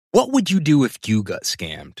What would you do if you got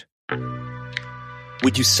scammed?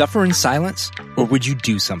 Would you suffer in silence, or would you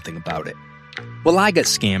do something about it? Well, I got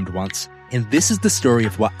scammed once, and this is the story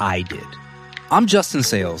of what I did. I'm Justin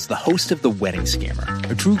Sales, the host of The Wedding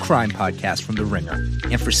Scammer, a true crime podcast from The Ringer.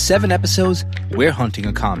 And for 7 episodes, we're hunting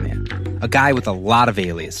a con man, a guy with a lot of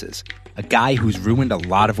aliases, a guy who's ruined a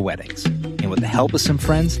lot of weddings. And with the help of some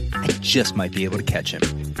friends, I just might be able to catch him.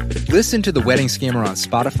 Listen to The Wedding Scammer on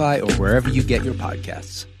Spotify or wherever you get your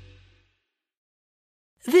podcasts.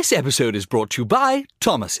 This episode is brought to you by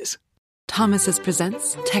Thomas's. Thomas's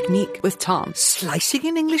presents Technique with Tom. Slicing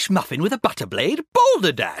an English muffin with a butter blade?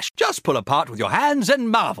 Boulder Dash! Just pull apart with your hands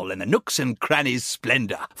and marvel in the nooks and crannies'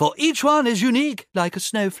 splendor. For each one is unique, like a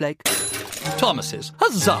snowflake. Thomas's,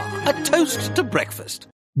 huzzah! A toast to breakfast.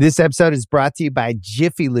 This episode is brought to you by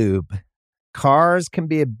Jiffy Lube. Cars can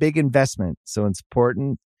be a big investment, so it's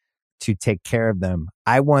important to take care of them.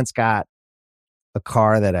 I once got a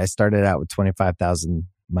car that I started out with 25,000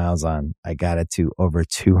 miles on. I got it to over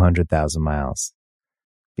 200,000 miles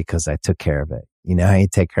because I took care of it. You know how you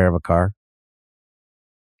take care of a car?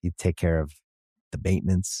 You take care of the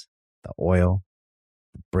maintenance, the oil,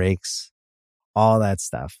 the brakes, all that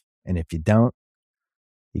stuff. And if you don't,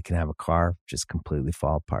 you can have a car just completely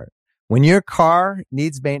fall apart. When your car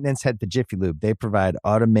needs maintenance, head to Jiffy Lube. They provide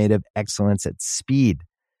automotive excellence at speed.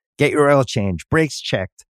 Get your oil change, brakes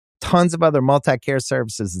checked, tons of other multi-care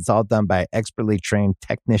services. It's all done by expertly trained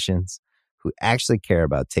technicians who actually care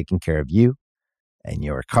about taking care of you and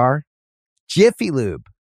your car. Jiffy Lube,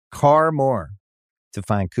 car more. To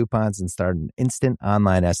find coupons and start an instant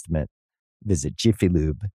online estimate, visit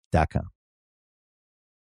jiffylube.com.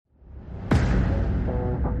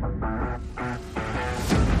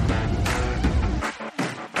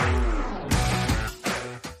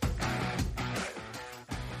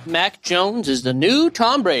 Mac Jones is the new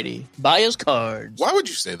Tom Brady. Buy his cards. Why would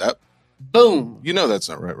you say that? Boom. You know that's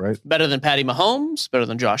not right? Better than Patty Mahomes, better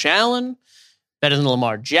than Josh Allen, better than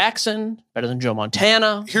Lamar Jackson, better than Joe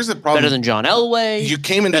Montana. Here's the problem. Better than John Elway. You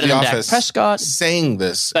came into better the than office Dak Prescott, saying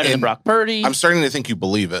this. better than Brock Purdy. I'm starting to think you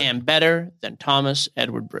believe it. And better than Thomas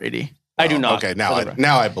Edward Brady. I do not. Okay, now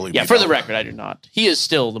I believe Yeah, you. for the record, I do not. He is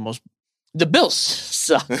still the most... The Bills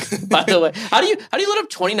suck, by the way. How do you let up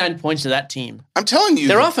 29 points to that team? I'm telling you,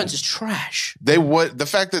 their offense is trash. The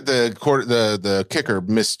fact that the kicker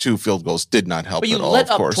missed 2 field goals did not help. But you at all, let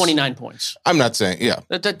of up course. 29 points. I'm not saying, yeah.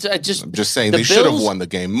 I'm just saying they should have won the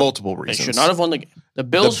game. Multiple reasons. They should not have won the game. The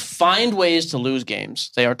Bills find ways to lose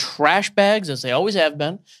games. They are trash bags, as they always have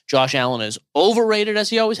been. Josh Allen is overrated, as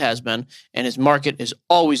he always has been, and his market is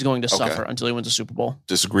always going to suffer until he wins a Super Bowl.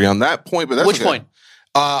 Disagree on that point, but that's Which point?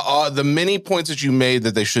 The many points that you made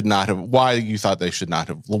that they should not have, why you thought they should not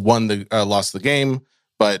have lost the game,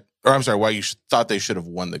 why you thought they should have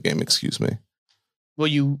won the game, excuse me. Well,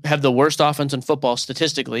 you have the worst offense in football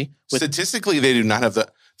statistically. Statistically, they do not have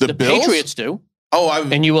the Bills? Patriots do.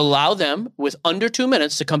 And you allow them with under 2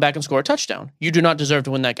 minutes to come back and score a touchdown. You do not deserve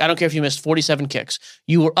to win that. I don't care if you missed 47 kicks.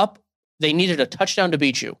 You were up. They needed a touchdown to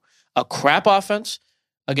beat you. A crap offense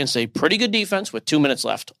against a pretty good defense with 2 minutes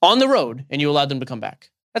left on the road, and you allowed them to come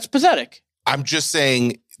back. That's pathetic. I'm just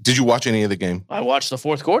saying, did you watch any of the game? I watched the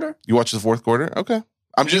fourth quarter. You watched the fourth quarter? Okay.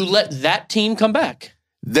 You let that team come back.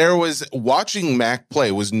 Watching Mac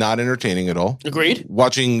play was not entertaining at all. Agreed.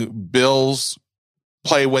 Watching Bills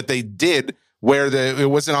play what they did, where it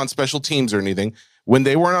wasn't on special teams or anything. When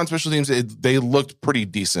they weren't on special teams, they looked pretty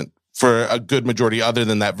decent for a good majority, other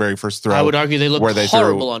than that very first throw. I would argue they looked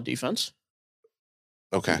horrible on defense.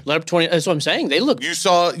 Okay. Let up 20. That's what I'm saying. They look.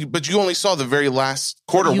 But you only saw the very last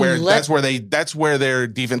quarter that's where their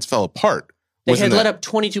defense fell apart. They had let up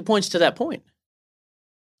 22 points to that point.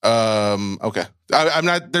 Okay. I'm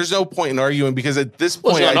not. There's no point in arguing because at this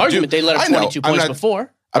point, it's not an argument. They let up 22 points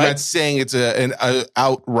before. I'm not saying it's an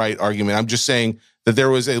outright argument. I'm just saying that there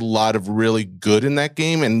was a lot of really good in that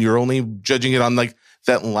game, and you're only judging it on like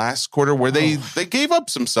that last quarter where they gave up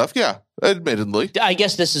some stuff. Yeah, admittedly. I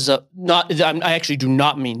guess this is I actually do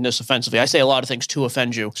not mean this offensively. I say a lot of things to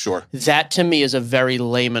offend you. Sure. That to me is a very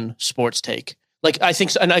layman sports take. Like, I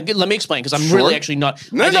think, let me explain, because I'm really actually not.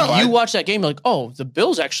 You watch that game, you're like, oh, the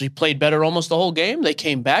Bills actually played better almost the whole game. They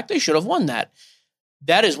came back. They should have won that.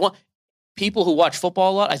 That is one. People who watch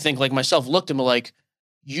football a lot, I think, like myself, looked at them like,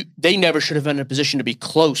 they never should have been in a position to be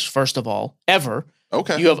close, first of all, ever.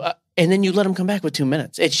 Okay. And then you let them come back with 2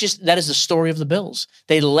 minutes. It's just, that is the story of the Bills.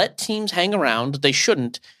 They let teams hang around that they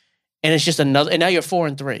shouldn't, and it's just another, and now you're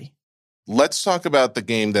 4-3. Let's talk about the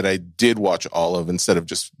game that I did watch all of instead of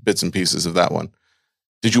just bits and pieces of that one.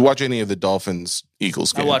 Did you watch any of the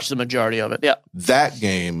Dolphins-Eagles game? I watched the majority of it, yeah. That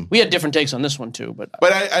game. We had different takes on this one, too. But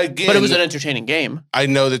it was an entertaining game. I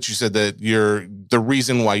know that you said that the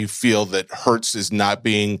reason why you feel that Hurts is not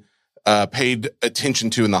being paid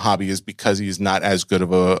attention to in the hobby is because he's not as good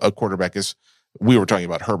of a quarterback as we were talking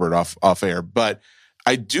about Herbert off air. But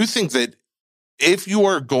I do think that if you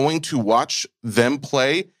are going to watch them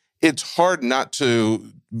play, it's hard not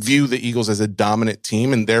to view the Eagles as a dominant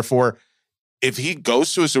team, and therefore – if he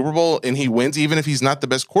goes to a Super Bowl and he wins, even if he's not the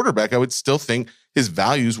best quarterback, I would still think his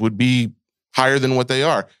values would be higher than what they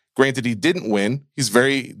are. Granted, he didn't win.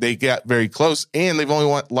 They got very close, and they've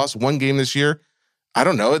only lost one game this year. I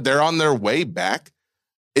don't know. They're on their way back.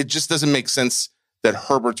 It just doesn't make sense that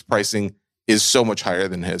Herbert's pricing is so much higher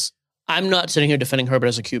than his. I'm not sitting here defending Herbert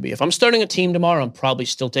as a QB. If I'm starting a team tomorrow, I'm probably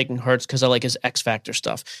still taking Hurts because I like his X factor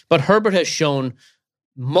stuff. But Herbert has shown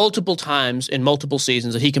multiple times in multiple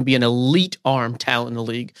seasons that he can be an elite arm talent in the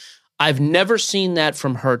league. I've never seen that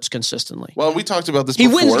from Hurts consistently. Well, we talked about this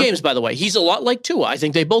before. He wins games, by the way. He's a lot like Tua. I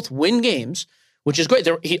think they both win games, which is great.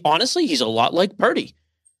 He's a lot like Purdy.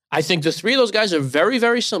 I think the three of those guys are very,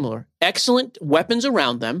 very similar. Excellent weapons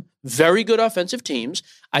around them. Very good offensive teams.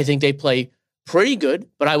 I think they play pretty good,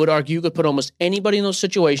 but I would argue you could put almost anybody in those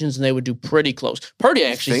situations and they would do pretty close. Purdy, I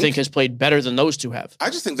actually think has played better than those two have.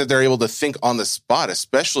 I just think that they're able to think on the spot,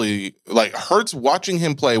 especially like Hurts, watching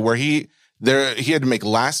him play where he had to make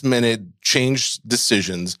last-minute change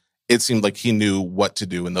decisions. It seemed like he knew what to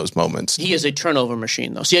do in those moments. He is a turnover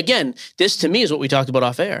machine, though. See, again, this to me is what we talked about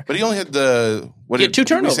off air. But he only had two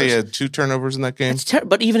turnovers. Did we say he had 2 turnovers in that game?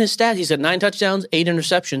 But even his stats, he's got 9 touchdowns, 8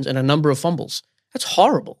 interceptions, and a number of fumbles. That's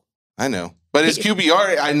horrible. I know. But his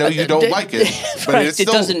QBR, I know you don't like it. But right, it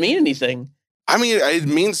doesn't mean anything. I mean, it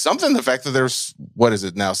means something. The fact that there's, what is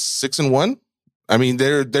it now, 6-1? I mean,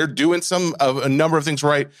 they're doing a number of things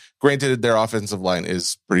right. Granted, their offensive line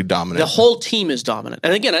is pretty dominant. The whole team is dominant.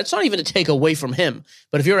 And again, it's not even to take away from him.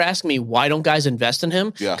 But if you're asking me why don't guys invest in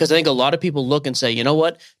him? Because I think a lot of people look and say, you know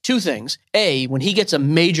what? 2 things. A, when he gets a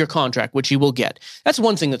major contract, which he will get, that's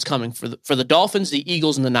one thing that's coming for the Dolphins, the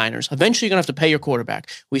Eagles, and the Niners. Eventually, you're going to have to pay your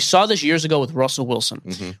quarterback. We saw this years ago with Russell Wilson.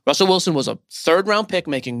 Mm-hmm. Russell Wilson was a 3rd-round pick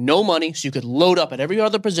making no money, so you could load up at every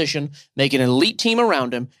other position, make an elite team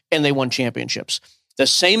around him, and they won championships. The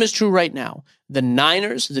same is true right now. The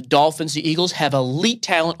Niners, the Dolphins, the Eagles have elite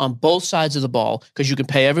talent on both sides of the ball because you can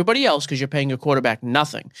pay everybody else because you're paying your quarterback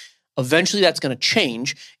nothing. Eventually, that's going to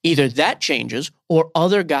change. Either that changes or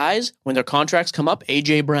other guys, when their contracts come up,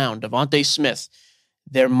 A.J. Brown, Devontae Smith,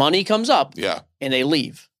 their money comes up and they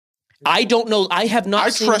leave. I don't know. I have not I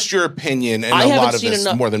trust your opinion and a lot of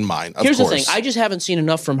this more than mine, of Here's course. The thing. I just haven't seen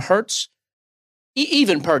enough from Hurts.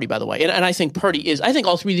 Even Purdy, by the way. And I think I think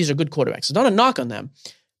all 3 of these are good quarterbacks. It's not a knock on them.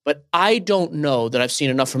 But I don't know that I've seen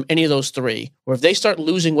enough from any of those 3 where if they start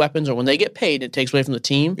losing weapons or when they get paid, it takes away from the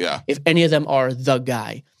team. Yeah. If any of them are the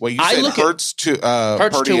guy. Well, you said Hurts to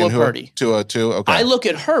Purdy. Okay. I look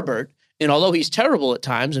at Herbert, and although he's terrible at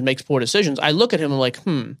times and makes poor decisions, I look at him and I'm like,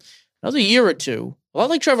 another year or 2, a lot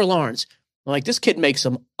like Trevor Lawrence, I'm like, this kid makes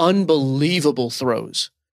some unbelievable throws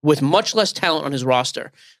with much less talent on his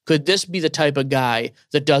roster. Could this be the type of guy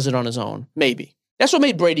that does it on his own? Maybe. That's what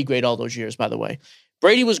made Brady great all those years, by the way.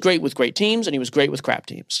 Brady was great with great teams, and he was great with crap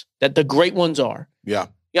teams. That the great ones are. Yeah.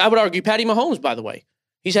 I would argue Patty Mahomes, by the way.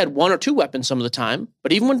 He's had 1 or 2 weapons some of the time,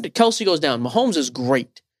 but even when Kelsey goes down, Mahomes is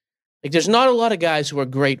great. Like, there's not a lot of guys who are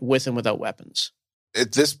great with and without weapons.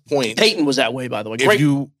 At this point, Peyton was that way, by the way. If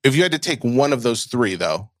you had to take one of those 3,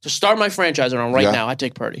 though, to start my franchise around right now, I'd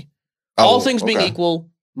take Purdy. All things being equal,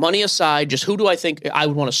 money aside, just who do I think I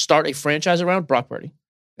would want to start a franchise around? Brock Purdy.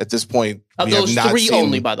 At this point, of those 3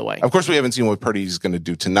 only, by the way. Of course, we haven't seen what Purdy's going to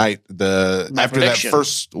do tonight. After that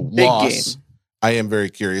first loss, game. I am very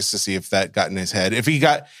curious to see if that got in his head. If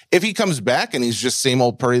he comes back and he's just same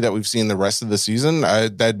old Purdy that we've seen the rest of the season,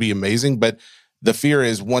 that'd be amazing. But the fear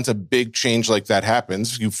is once a big change like that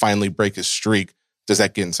happens, you finally break his streak. Does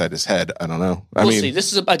that get inside his head? I don't know. We'll see.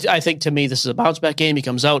 I think to me, this is a bounce back game. He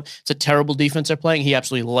comes out. It's a terrible defense they're playing. He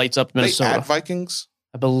absolutely lights up Minnesota. They at Vikings?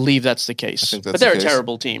 I believe that's the case. But they're a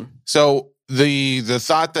terrible team. So the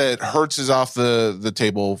thought that Hurts is off the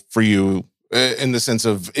table for you in the sense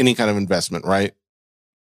of any kind of investment, right?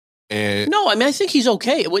 No, I mean, I think he's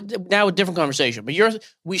okay. Now a different conversation. But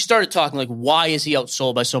we started talking like, why is he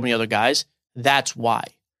outsold by so many other guys? That's why.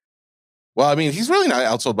 Well, I mean, he's really not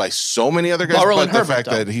outsold by so many other guys, Burrow but and Herbert, the fact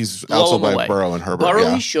that he's outsold by Burrow and Herbert. Burrow,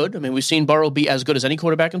 he should. I mean, we've seen Burrow be as good as any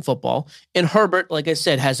quarterback in football. And Herbert, like I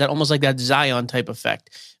said, has that almost like that Zion type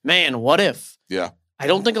effect. Man, what if? Yeah. I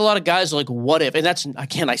don't think a lot of guys are like, what if? And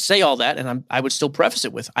I say all that, and I would still preface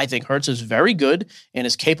it with, I think Hurts is very good and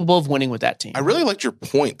is capable of winning with that team. I really liked your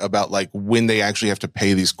point about like when they actually have to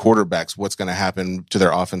pay these quarterbacks, what's going to happen to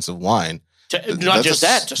their offensive line. Not just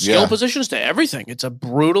that, to skill positions, to everything. It's a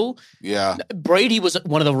brutal. Yeah. Brady was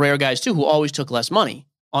one of the rare guys too who always took less money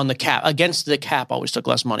on the cap, against the cap, always took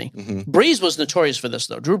less money. Brees was notorious for this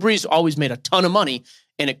though. Drew Brees always made a ton of money,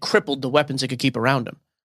 and it crippled the weapons they could keep around him.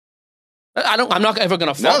 I'm not ever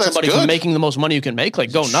going to fault somebody for making the most money you can make.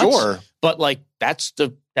 Like, go nuts. Sure. But like, that's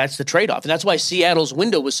the trade-off. And that's why Seattle's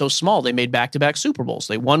window was so small. They made back-to-back Super Bowls.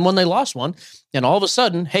 They won one, they lost one. And all of a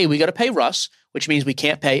sudden, hey, we got to pay Russ, which means we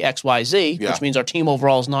can't pay XYZ, which means our team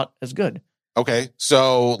overall is not as good. Okay.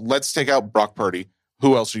 So let's take out Brock Purdy.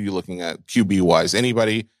 Who else are you looking at QB-wise?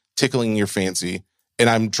 Anybody tickling your fancy? And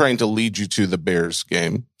I'm trying to lead you to the Bears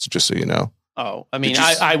game, just so you know. Oh, I mean,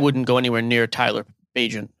 I wouldn't go anywhere near Tyler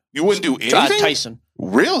Bagent. You wouldn't do anything? Tyson.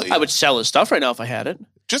 Really? I would sell his stuff right now if I had it.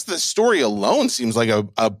 Just the story alone seems like a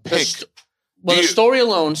pick. The story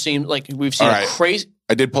alone seems like we've seen a crazy...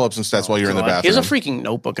 I did pull up some stats while you're in the bathroom. He has a freaking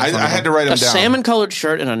notebook. I had to write them down. A salmon-colored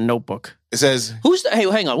shirt and a notebook. It says... Hey,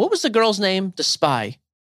 hang on. What was the girl's name? The Spy.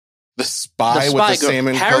 The Spy with the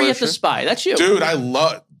salmon-colored shirt? Harriet the Spy. That's you. Dude,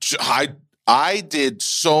 I did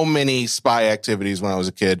so many spy activities when I was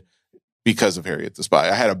a kid because of Harriet the Spy.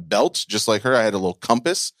 I had a belt just like her. I had a little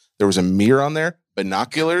compass. There was a mirror on there,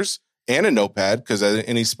 binoculars, and a notepad because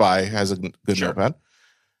any spy has a good notepad.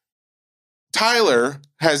 Tyler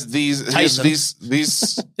has these. Tyson.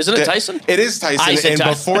 These. Isn't it Tyson? It is Tyson. And Tyson.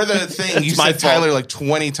 Before the thing, you said Tyler like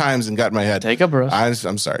 20 times and got in my head. Take a breath.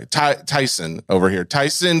 I'm sorry. Tyson over here.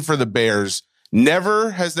 Tyson for the Bears.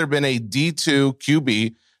 Never has there been a D2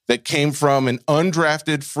 QB that came from an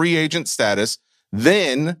undrafted free agent status,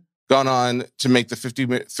 then gone on to make the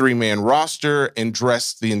 53-man roster and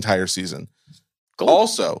dressed the entire season. Cool.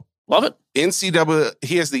 Also, love it. He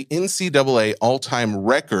has the NCAA all-time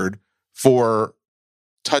record for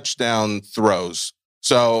touchdown throws.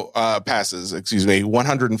 So passes,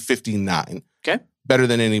 159. Okay. Better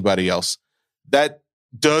than anybody else. That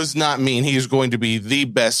does not mean he's going to be the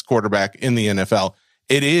best quarterback in the NFL.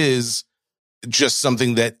 It is just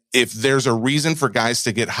something that if there's a reason for guys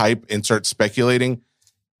to get hype and start speculating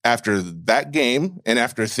after that game and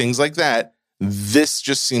after things like that, this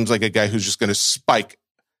just seems like a guy who's just going to spike.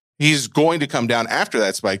 He's going to come down after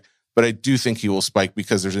that spike, but I do think he will spike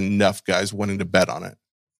because there's enough guys wanting to bet on it.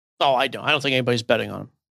 Oh, I don't. I don't think anybody's betting on him.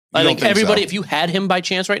 I think everybody, if you had him by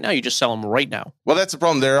chance right now, you just sell him right now. Well, that's the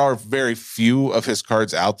problem. There are very few of his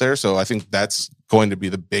cards out there, so I think that's going to be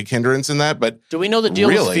the big hindrance in that. But do we know the deal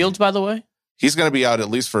with Fields, by the way? He's going to be out at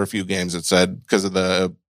least for a few games, it said, because of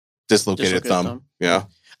the dislocated thumb. Yeah.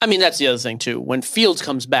 I mean, that's the other thing, too. When Fields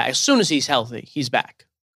comes back, as soon as he's healthy, he's back.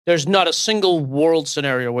 There's not a single world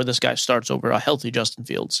scenario where this guy starts over a healthy Justin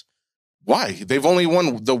Fields. Why? They've only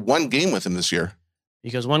won the one game with him this year.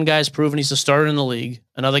 Because one guy's proven he's a starter in the league.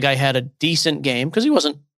 Another guy had a decent game because he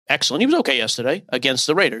wasn't excellent. He was okay yesterday against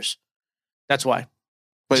the Raiders. That's why.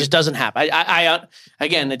 But it just doesn't happen.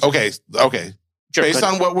 Again, it's okay. Sure, based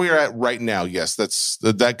on what we're at right now, yes,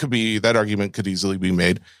 that argument could easily be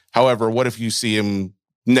made. However, what if you see him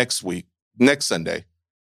next Sunday?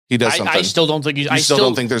 He does something. I still don't think he's. I still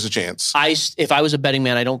don't think there's a chance. If I was a betting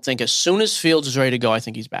man, I don't think as soon as Fields is ready to go, I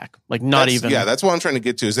think he's back. Like Yeah, that's what I'm trying to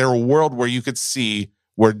get to. Is there a world where you could see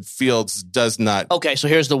where Fields does not? Okay, so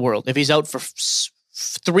here's the world. If he's out for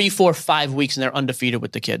 3, 4, 5 weeks and they're undefeated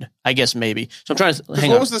with the kid, I guess maybe. So I'm trying to hang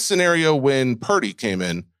on. What was the scenario when Purdy came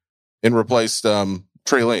in and replaced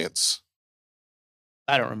Trey Lance?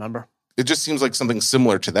 I don't remember. It just seems like something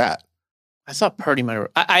similar to that. I thought Purdy might have...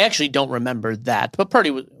 I actually don't remember that. But Purdy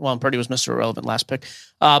was Mr. Irrelevant last pick.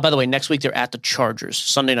 By the way, next week they're at the Chargers.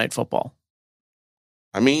 Sunday Night Football.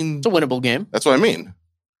 I mean... It's a winnable game. That's what I mean.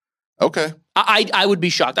 Okay. I would be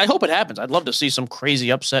shocked. I hope it happens. I'd love to see some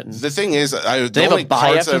crazy upset. The thing is... they have a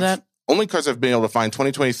bye after that? Only cards I've been able to find,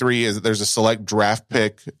 2023, is that there's a select draft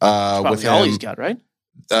pick with him. All he's got, right?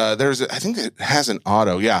 I think it has an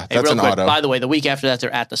auto. Yeah, that's an auto. By the way, the week after that,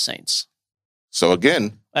 they're at the Saints. So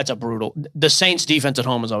again... That's a brutal... The Saints' defense at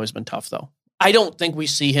home has always been tough, though. I don't think we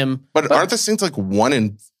see him... But aren't the Saints like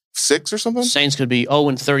 1-6 or something? Saints could be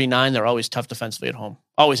 0-39. They're always tough defensively at home.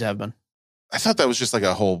 Always have been. I thought that was just like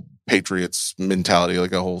a whole Patriots mentality,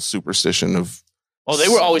 like a whole superstition of... Oh, they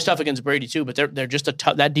were always tough against Brady, too, but they're just a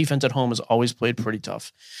tough... That defense at home has always played pretty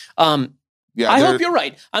tough. Yeah, I hope you're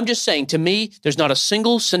right. I'm just saying, to me, there's not a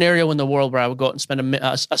single scenario in the world where I would go out and spend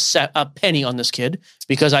a penny on this kid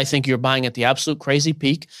because I think you're buying at the absolute crazy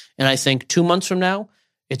peak. And I think 2 months from now,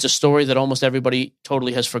 it's a story that almost everybody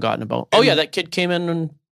totally has forgotten about. Oh, yeah, that kid came in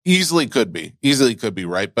and Easily could be,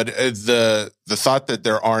 right? But the thought that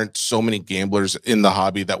there aren't so many gamblers in the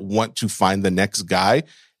hobby that want to find the next guy,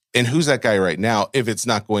 and who's that guy right now? If it's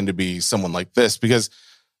not going to be someone like this, because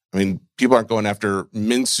I mean, people aren't going after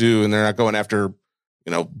Minshew, and they're not going after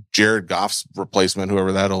Jared Goff's replacement,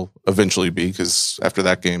 whoever that'll eventually be. Because after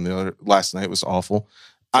that game, last night was awful.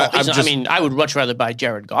 Well, I would much rather buy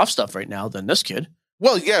Jared Goff stuff right now than this kid.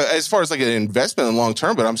 Well, yeah, as far as like an investment in long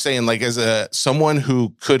term, but I'm saying like as someone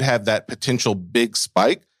who could have that potential big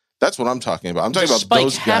spike, that's what I'm talking about. I'm talking about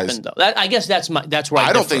those guys. Though. I guess that's where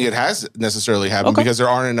I don't think it has necessarily happened because there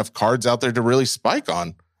aren't enough cards out there to really spike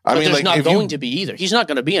on. But there's not going to be either. He's not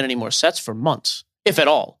going to be in any more sets for months, if at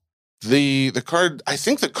all. The card, I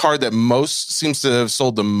think the card that most seems to have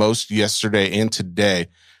sold the most yesterday and today,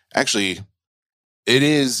 actually.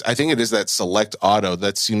 I think it is that select auto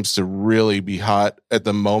that seems to really be hot at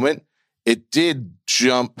the moment. It did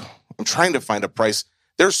jump. I'm trying to find a price.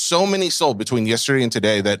 There's so many sold between yesterday and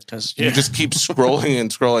today that you just keep scrolling and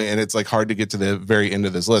scrolling, and it's like hard to get to the very end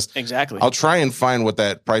of this list. Exactly. I'll try and find what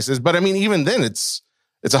that price is. But I mean, even then it's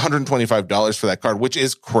 $125 for that card, which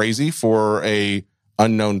is crazy for a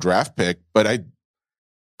unknown draft pick. But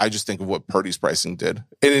I just think of what Purdy's pricing did.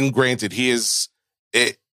 And granted, he has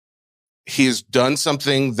done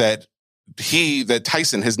something that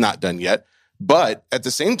Tyson has not done yet. But at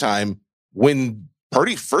the same time, when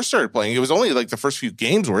Purdy first started playing, it was only like the first few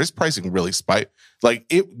games where his pricing really spiked. Like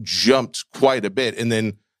it jumped quite a bit and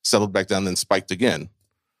then settled back down, then spiked again.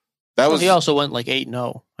 He also went like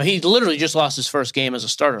 8-0. He literally just lost his first game as a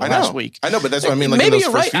starter last week. I know, but that's what I mean. Like maybe in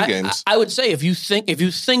those first few games. I would say if you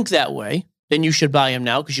think that way, then you should buy him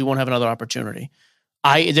now because you won't have another opportunity.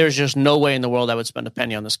 There's just no way in the world I would spend a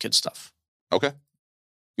penny on this kid's stuff. Okay.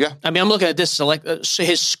 Yeah. I mean, I'm looking at this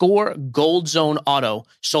his score gold zone auto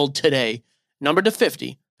sold today, numbered to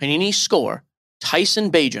 50. Panini score, Tyson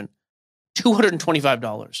Bagent,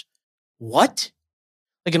 $225. What?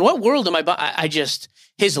 Like, in what world am I buying?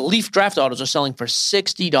 His Leaf draft autos are selling for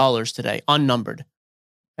 $60 today, unnumbered.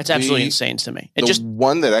 That's absolutely insane to me.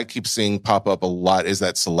 One that I keep seeing pop up a lot is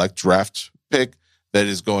that select draft pick that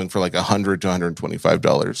is going for like $100 to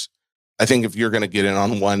 $125. I think if you're going to get in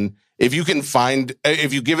on one, if you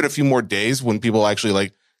give it a few more days when people actually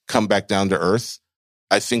like come back down to earth,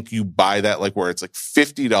 I think you buy that like where it's like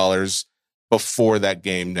 $50 before that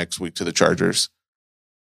game next week to the Chargers.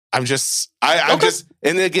 I'm just,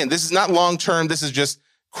 and again, this is not long term. This is just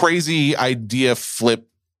crazy idea flip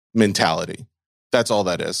mentality. That's all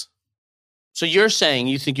that is. So you're saying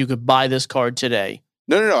you think you could buy this card today?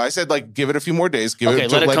 No. I said like give it a few more days.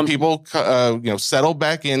 Let people settle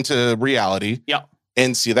back into reality. Yeah.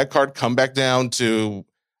 And see that card come back down to.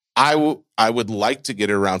 I would like to get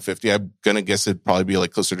it around 50. I'm gonna guess it'd probably be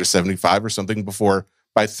like closer to 75 or something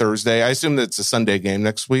by Thursday. I assume that it's a Sunday game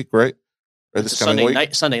next week, right? Or this coming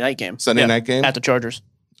week? Sunday night game. Sunday night game at the Chargers.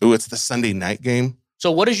 Ooh, it's the Sunday night game.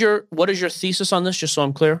 So what is your thesis on this? Just so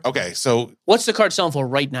I'm clear. Okay, so what's the card selling for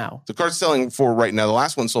right now? The card's selling for right now. The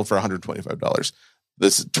last one sold for $125.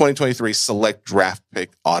 This is 2023 select draft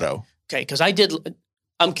pick auto. Okay, because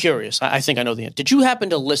I'm curious. I think I know the end. Did you happen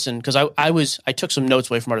to listen? Because I took some notes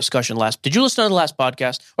away from our discussion last. Did you listen to the last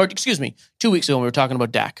podcast? Or excuse me, 2 weeks ago when we were talking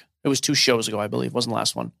about Dak. It was 2 shows ago, I believe. It wasn't the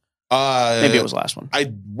last one. Maybe it was the last one.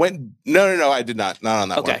 No, I did not. Not on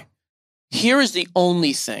that one. Okay. Here is the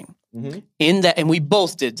only thing in that, and we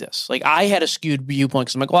both did this. Like I had a skewed viewpoint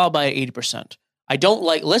because I'm like, well, I'll buy 80%. I don't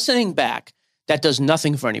like listening back. That does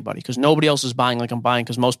nothing for anybody because nobody else is buying like I'm buying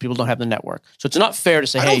because most people don't have the network. So it's not fair to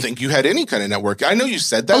say, I don't think you had any kind of network. I know you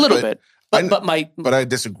said that. A little bit. But I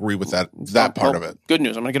disagree with that part of it. Good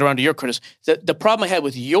news. I'm going to get around to your criticism. The problem I had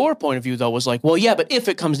with your point of view, though, was like, well, yeah, but if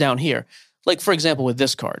it comes down here, like, for example, with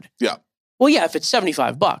this card. Yeah. Well, yeah, if it's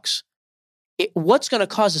 $75, what's going to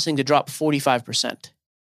cause this thing to drop 45%?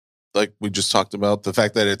 Like we just talked about, the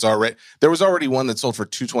fact that there was already one that sold for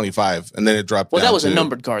 $225 and then it dropped down. That was a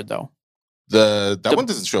numbered card, though. That one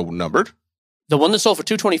doesn't show numbered. The one that sold for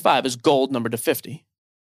 $225 is gold numbered to 50.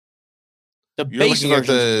 The You're base looking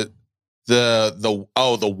version. At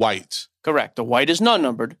the white. Correct. The white is not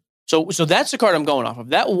numbered. So that's the card I'm going off of.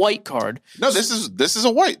 That white card. No, this is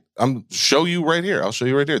a white. I'll show you right here.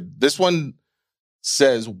 This one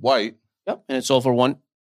says white. Yep. And it sold for one.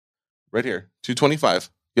 Right here. $225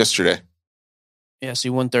 yesterday. Yeah, see,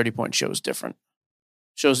 130 point shows different.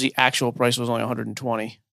 Shows the actual price was only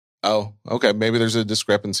 120. Oh, okay. Maybe there's a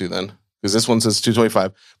discrepancy then. Because this one says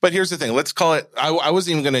 $225. But here's the thing. Let's call it, I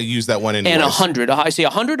wasn't even going to use that one anymore. And 100. I see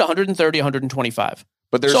 100, 130, 125.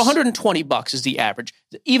 But there's, so $120 is the average.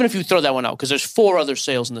 Even if you throw that one out, because there's 4 other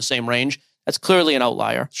sales in the same range, that's clearly an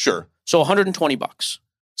outlier. Sure. So $120.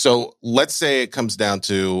 So let's say it comes down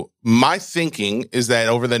to, my thinking is that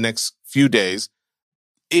over the next few days,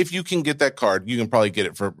 if you can get that card, you can probably get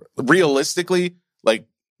it for realistically like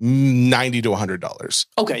 $90 to $100.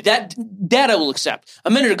 Okay, that I will accept. A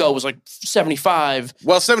minute ago was like 75.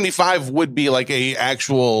 Well, 75 would be like a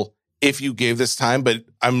actual if you gave this time, but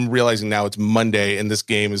I'm realizing now it's Monday and this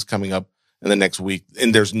game is coming up in the next week,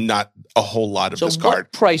 and there's not a whole lot of this card. So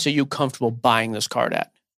what price are you comfortable buying this card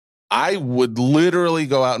at? I would literally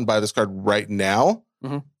go out and buy this card right now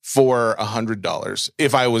for $100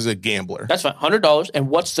 if I was a gambler. That's fine, $100. And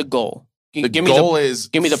what's the goal? The goal is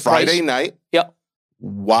give me the Friday price. Night. Yep.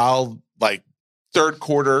 While like third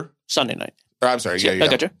quarter. Sunday night. Or, I'm sorry. Yeah. I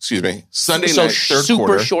got you. Excuse me. Sunday night, third super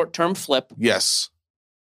quarter. Short-term flip. Yes.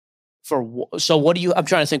 So what do you, I'm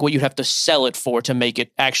trying to think what you'd have to sell it for to make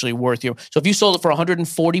it actually worth you. So if you sold it for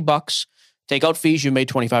 $140, take out fees, you made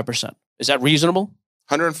 25%. Is that reasonable?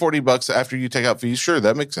 $140 after you take out fees. Sure.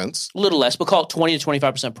 That makes sense. A little less, but call it 20 to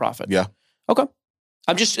 25% profit. Yeah. Okay.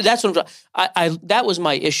 That's what that was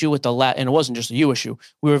my issue with and it wasn't just a you issue.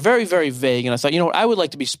 We were very, very vague. And I thought, you know what? I would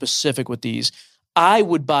like to be specific with these. I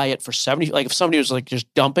would buy it for 70. Like if somebody was like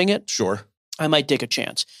just dumping it. Sure. I might take a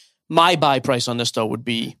chance. My buy price on this though would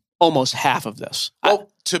be almost half of this.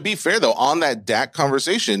 Well, to be fair though, on that Dak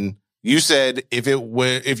conversation, you said if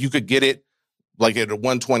you could get it like at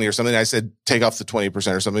 120 or something, I said take off the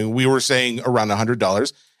 20% or something. We were saying around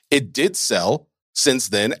 $100. It did sell since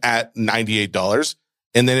then at $98,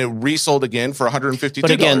 and then it resold again for $152. But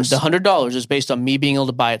again, the $100 is based on me being able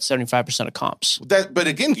to buy it 75% of comps. But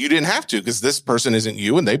again, you didn't have to because this person isn't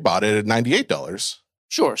you, and they bought it at $98.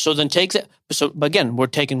 Sure. So then take that. So again, we're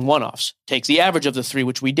taking one-offs. Take the average of the three,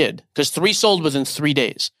 which we did, because 3 sold within 3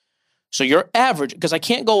 days. So your average, because I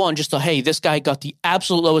can't go on just hey, this guy got the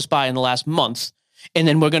absolute lowest buy in the last month, and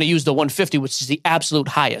then we're going to use the 150, which is the absolute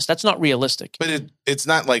highest. That's not realistic. But it's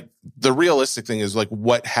not like the realistic thing is like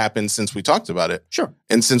what happened since we talked about it. Sure.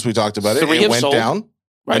 And since we talked about it, it went down,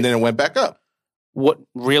 right, and then it went back up. What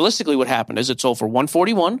realistically what happened is it sold for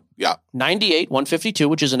 $141, yeah, $98, $152,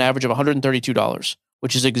 which is an average of $132,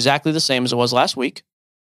 which is exactly the same as it was last week.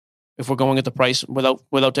 If we're going at the price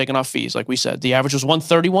without taking off fees, like we said, the average was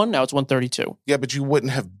 $131. Now it's $132. Yeah, but you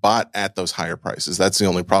wouldn't have bought at those higher prices. That's the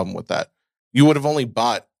only problem with that. You would have only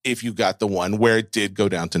bought if you got the one where it did go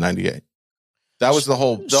down to 98. That was the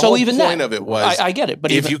whole point of it was. I get it,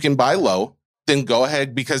 but if you can buy low, then go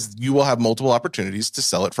ahead because you will have multiple opportunities to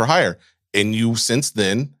sell it for higher. And you since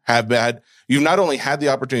then you've not only had the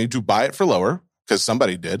opportunity to buy it for lower because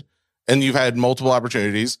somebody did, and you've had multiple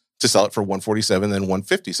opportunities to sell it for 147 then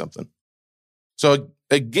 150 something. So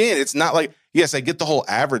again, it's not like, yes, I get the whole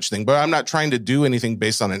average thing, but I'm not trying to do anything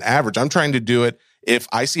based on an average. I'm trying to do it. If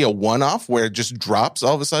I see a one-off where it just drops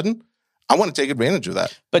all of a sudden, I want to take advantage of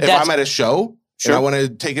that. But if I'm at a show and I want to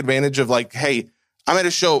take advantage of like, hey, I'm at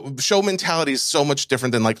a show mentality is so much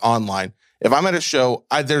different than like online. If I'm at a show,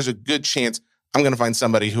 there's a good chance I'm going to find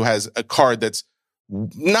somebody who has a card that's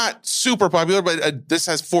not super popular, but this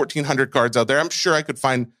has 1,400 cards out there. I'm sure I could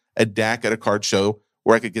find a Dak at a card show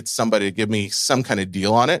where I could get somebody to give me some kind of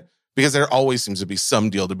deal on it because there always seems to be some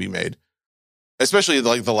deal to be made. Especially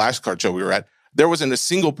like the last card show we were at. There wasn't a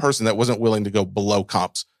single person that wasn't willing to go below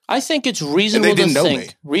comps. I think it's reasonable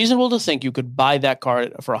to think you could buy that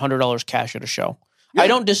card for $100 cash at a show. Yeah. I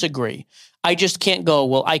don't disagree. I just can't go,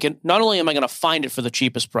 well, not only am I going to find it for the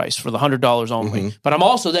cheapest price, for the $100 only, but I'm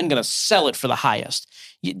also then going to sell it for the highest.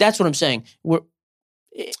 That's what I'm saying.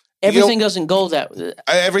 Everything doesn't go that.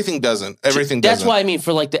 Everything doesn't. That's why I mean,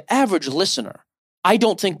 for like the average listener, I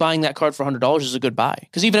don't think buying that card for $100 is a good buy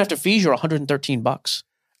because even after fees, you're $113.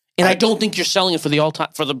 And I don't think you're selling it for the all-time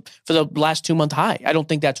for the last 2-month high. I don't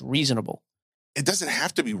think that's reasonable. It doesn't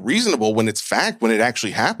have to be reasonable when it's fact, when it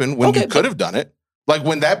actually happened, when you could have done it. Like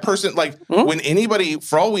when that person, when anybody,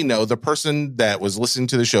 for all we know, the person that was listening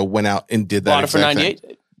to the show went out and did that. Bought it for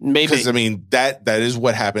 98, maybe. Because I mean that is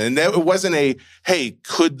what happened, and it wasn't hey,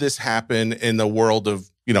 could this happen in the world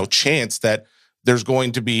of chance that there's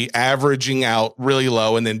going to be averaging out really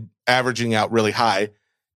low and then averaging out really high.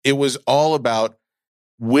 It was all about,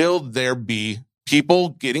 will there be people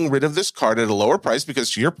getting rid of this card at a lower price?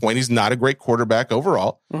 Because to your point, he's not a great quarterback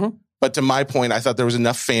overall. Mm-hmm. But to my point, I thought there was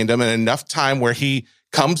enough fandom and enough time where he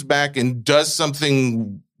comes back and does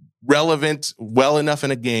something relevant well enough in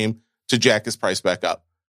a game to jack his price back up.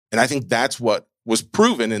 And I think that's what was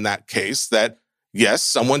proven in that case, that yes,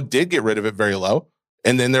 someone did get rid of it very low.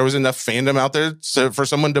 And then there was enough fandom out there for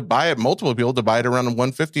someone to buy it, multiple people to buy it around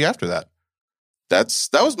 150 after that. That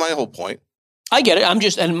was my whole point. I get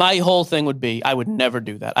it. And my whole thing would be, I would never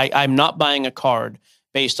do that. I'm not buying a card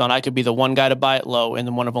based on I could be the one guy to buy it low and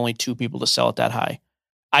then one of only 2 people to sell it that high.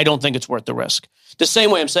 I don't think it's worth the risk. The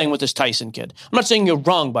same way I'm saying with this Tyson kid. I'm not saying you're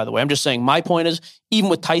wrong, by the way. I'm just saying my point is, even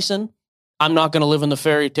with Tyson, I'm not going to live in the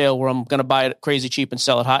fairy tale where I'm going to buy it crazy cheap and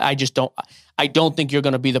sell it high. I don't think you're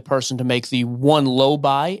going to be the person to make the one low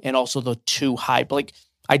buy and also the two high. Like,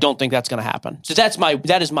 I don't think that's going to happen. So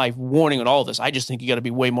that is my warning on all of this. I just think you got to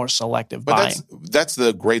be way more selective buying. That's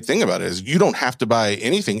the great thing about it is you don't have to buy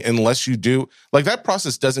anything unless you do. Like, that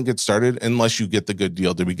process doesn't get started unless you get the good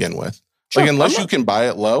deal to begin with. Sure, like, unless you can buy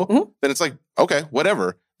it low, then it's like, okay,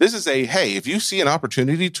 whatever. This is hey, if you see an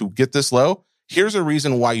opportunity to get this low, here's a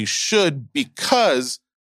reason why you should, because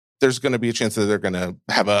there's going to be a chance that they're going to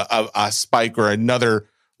have a spike or another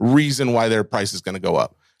reason why their price is going to go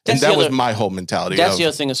up. And that was my whole mentality. That's the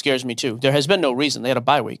other thing that scares me too. There has been no reason. They had a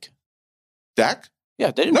bye week. Dak?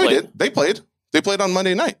 Yeah, they didn't play. They did. They played. They played on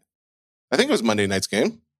Monday night. I think it was Monday night's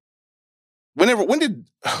game. When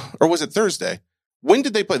was it Thursday? When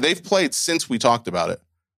did they play? They've played since we talked about it.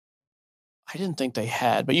 I didn't think they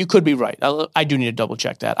had, but you could be right. I do need to double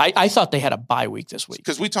check that. I thought they had a bye week this week.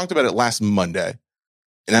 Because we talked about it last Monday.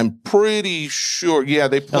 And I'm pretty sure,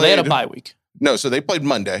 they played. No, they had a bye week. No, so they played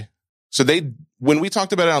Monday. So when we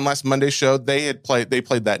talked about it on last Monday's show, they played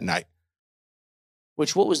that night.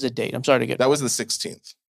 What was the date? I'm sorry to get... That was the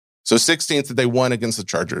 16th. So 16th, they won against the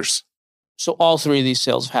Chargers. So all three of these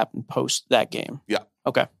sales have happened post that game? Yeah.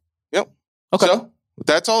 Okay. Yep. Okay. So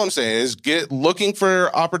that's all I'm saying is looking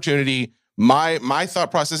for opportunity. My thought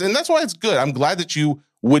process, and that's why it's good. I'm glad that you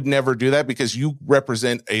would never do that because you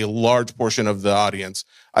represent a large portion of the audience.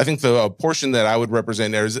 I think the portion that I would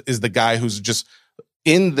represent there is the guy who's just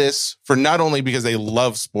in this for not only because they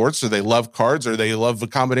love sports or they love cards or they love a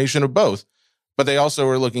combination of both, but they also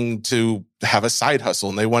are looking to have a side hustle.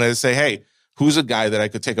 And they wanted to say, hey, who's a guy that I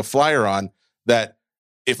could take a flyer on that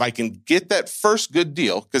if I can get that first good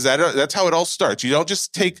deal, because that's how it all starts. You don't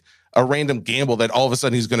just take a random gamble that all of a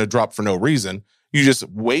sudden he's going to drop for no reason. You just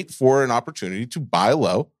wait for an opportunity to buy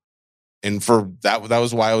low. And for that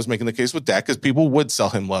was why I was making the case with Dak, because people would sell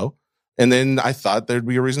him low. And then I thought there'd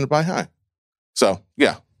be a reason to buy high. So,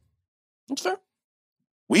 yeah. That's fair.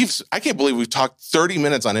 I can't believe we've talked 30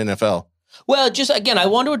 minutes on NFL. Well, just again, I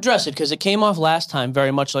want to address it because it came off last time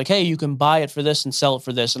very much like, hey, you can buy it for this and sell it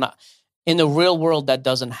for this. And in the real world, that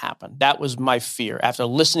doesn't happen. That was my fear. After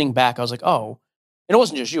listening back, I was like, oh, and it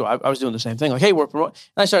wasn't just you. I was doing the same thing. Like, hey, we're promoting.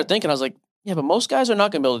 And I started thinking, I was like, yeah, but most guys are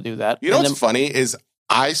not going to be able to do that. You know what's funny is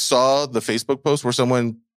I saw the Facebook post where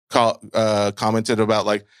someone commented about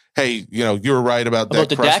like, hey, you were right about the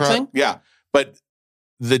Dak thing? Yeah. But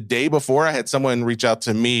the day before, I had someone reach out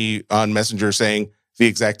to me on Messenger saying the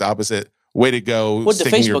exact opposite. Way to go. What did the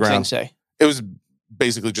Facebook thing say? It was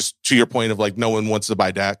basically just to your point of like, no one wants to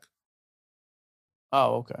buy Dak.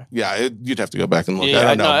 Oh, okay. Yeah, you'd have to go back and look.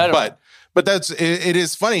 I don't know. But it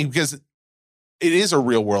is funny because it is a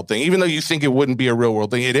real world thing. Even though you think it wouldn't be a real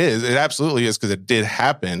world thing, it is. It absolutely is because it did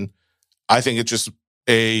happen. I think it's just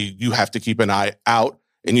you have to keep an eye out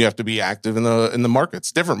and you have to be active in the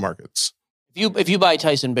markets, different markets. If you buy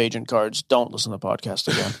Tyson Bagent cards, don't listen to the podcast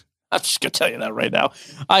again. I'm just gonna tell you that right now.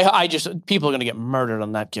 People are gonna get murdered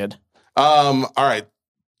on that kid. All right.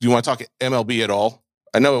 Do you want to talk MLB at all?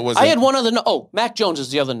 I know it wasn't. I had one other note. Oh, Mac Jones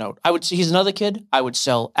is the other note. He's another kid I would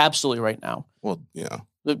sell absolutely right now. Well, yeah.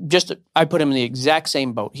 I put him in the exact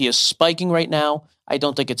same boat. He is spiking right now. I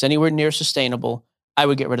don't think it's anywhere near sustainable. I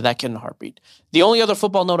would get rid of that kid in a heartbeat. The only other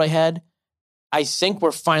football note I had, I think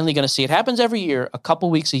we're finally going to see. It happens every year, a couple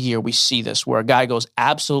weeks a year, we see this where a guy goes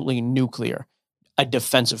absolutely nuclear, a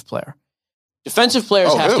defensive player. Defensive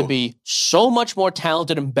players have to be so much more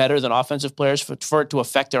talented and better than offensive players for it to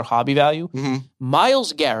affect their hobby value. Mm-hmm.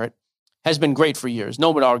 Myles Garrett has been great for years.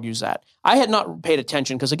 No one argues that. I had not paid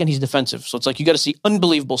attention because, again, he's defensive. So it's like you got to see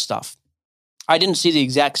unbelievable stuff. I didn't see the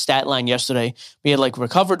exact stat line yesterday. We had like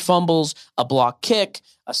recovered fumbles, a block kick,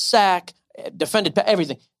 a sack, defended,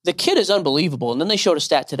 everything. The kid is unbelievable. And then they showed a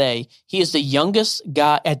stat today. He is the youngest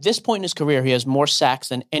guy. At this point in his career, he has more sacks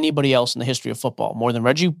than anybody else in the history of football, more than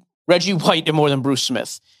Reggie White and more than Bruce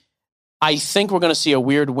Smith. I think we're going to see a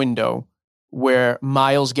weird window where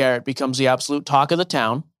Myles Garrett becomes the absolute talk of the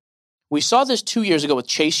town. We saw this 2 years ago with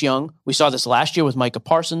Chase Young. We saw this last year with Micah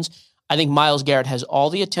Parsons. I think Myles Garrett has all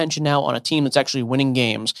the attention now on a team that's actually winning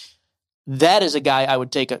games. That is a guy I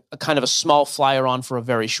would take a kind of a small flyer on for a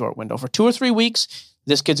very short window. For 2 or 3 weeks,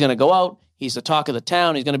 this kid's going to go out. He's the talk of the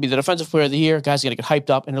town. He's going to be the defensive player of the year. Guys are going to get hyped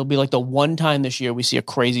up, and it'll be like the one time this year we see a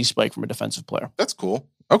crazy spike from a defensive player. That's cool.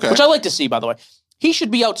 Okay. Which I like to see, by the way. He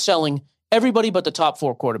should be outselling everybody but the top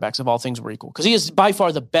 4 quarterbacks if all things were equal, because he is by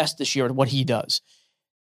far the best this year at what he does.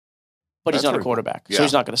 But he's not a quarterback, so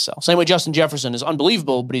he's not going to sell. Same way Justin Jefferson is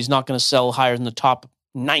unbelievable, but he's not going to sell higher than the top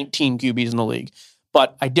 19 QBs in the league.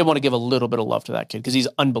 But I did want to give a little bit of love to that kid because he's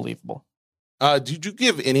unbelievable. Did you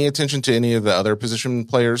give any attention to any of the other position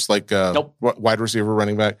players, like nope. wide receiver,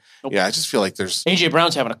 running back? Nope. Yeah, I just feel like there's... A.J.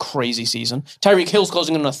 Brown's having a crazy season. Tyreek Hill's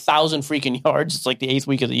closing in 1,000 freaking yards. It's like the 8th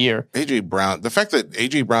week of the year. A.J. Brown, the fact that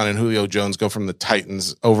A.J. Brown and Julio Jones go from the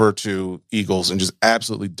Titans over to Eagles and just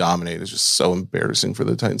absolutely dominate is just so embarrassing for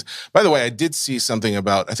the Titans. By the way, I did see something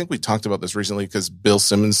about, I think we talked about this recently because Bill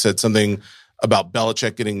Simmons said something about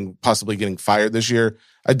Belichick possibly getting fired this year.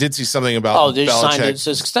 I did see something about they Belichick. Signed his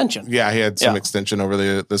extension. Yeah, he had some extension over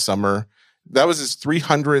the summer. That was his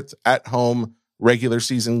 300th at-home regular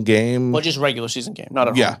season game. Well, just regular season game, not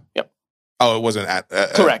at home. Yep. Oh, it wasn't at...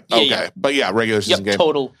 Correct. Okay. Yeah. But yeah, regular season game.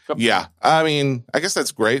 Total. Yeah. I mean, I guess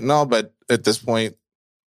that's great and all, but at this point,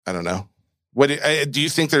 I don't know. What do you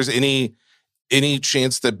think there's any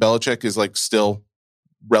chance that Belichick is like still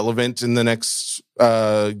relevant in the next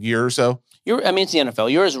year or so? It's the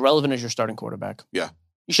NFL. You're as relevant as your starting quarterback. Yeah.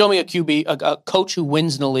 You show me a QB, a coach who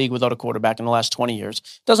wins in the league without a quarterback in the last 20 years.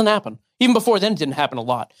 It doesn't happen. Even before then, it didn't happen a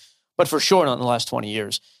lot. But for sure, not in the last 20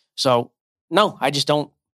 years. So, no, I just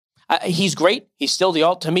don't. He's great. He's still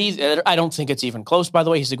to me, I don't think it's even close, by the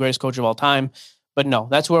way. He's the greatest coach of all time. But no,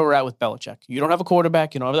 that's where we're at with Belichick. You don't have a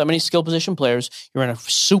quarterback. You don't have that many skill position players. You're in a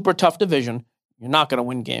super tough division. You're not going to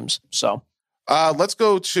win games. So, let's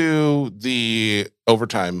go to the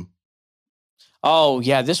overtime. Oh,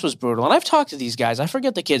 yeah, this was brutal. And I've talked to these guys. I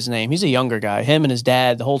forget the kid's name. He's a younger guy. Him and his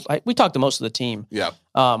dad, we talked to most of the team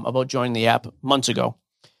about joining the app months ago.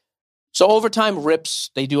 So Overtime rips.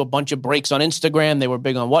 They do a bunch of breaks on Instagram. They were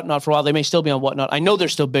big on Whatnot for a while. They may still be on Whatnot. I know they're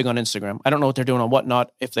still big on Instagram. I don't know what they're doing on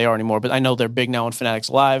Whatnot, if they are anymore, but I know they're big now on Fanatics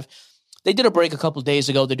Live. They did a break a couple of days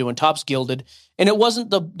ago. They're doing Tops Gilded. And it wasn't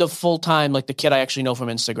the full-time, like the kid I actually know from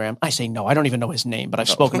Instagram. I say no. I don't even know his name, but I've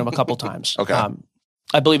spoken to him a couple times. Okay.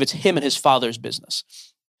 I believe it's him and his father's business.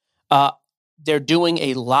 They're doing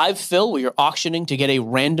a live fill where you're auctioning to get a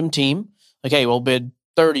random team. Like, hey, we'll bid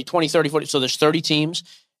 30, 20, 30, 40. So there's 30 teams.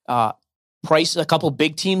 A couple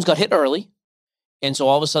big teams got hit early. And so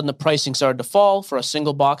all of a sudden the pricing started to fall for a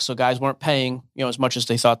single box. So guys weren't paying, as much as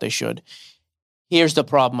they thought they should. Here's the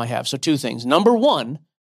problem I have. So 2 things. Number 1,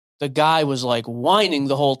 the guy was like whining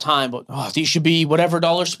the whole time, but these should be whatever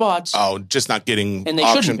dollar spots. Oh, just not getting and they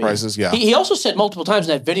auction prices. Yeah. He also said multiple times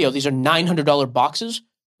in that video, these are $900 boxes.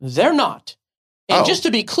 They're not. And just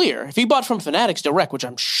to be clear, if he bought from Fanatics Direct, which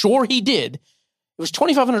I'm sure he did, it was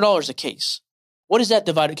 $2,500 a case. What is that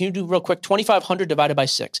divided? Can you do real quick? 2,500 divided by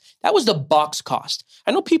 6. That was the box cost.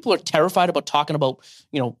 I know people are terrified about talking about,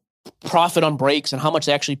 profit on breaks and how much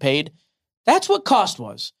they actually paid. That's what cost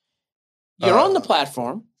was. You're on the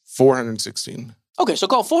platform. $416. Okay, so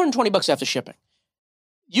call $420 after shipping.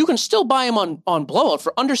 You can still buy them on Blowout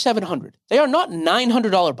for under $700. They are not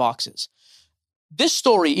 $900 boxes. This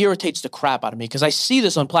story irritates the crap out of me because I see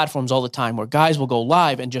this on platforms all the time where guys will go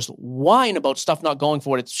live and just whine about stuff not going for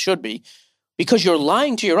what it should be because you're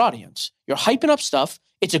lying to your audience. You're hyping up stuff.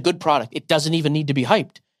 It's a good product. It doesn't even need to be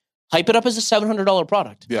hyped. Hype it up as a $700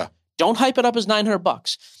 product. Yeah. Don't hype it up as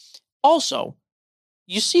 $900. Also,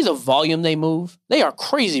 you see the volume they move? They are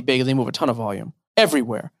crazy big. They move a ton of volume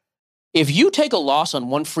everywhere. If you take a loss on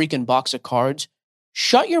one freaking box of cards,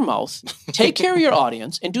 shut your mouth, take care of your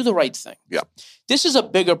audience, and do the right thing. Yeah. This is a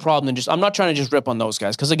bigger problem than I'm not trying to just rip on those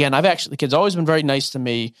guys. Because again, the kid's always been very nice to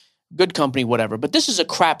me, good company, whatever. But this is a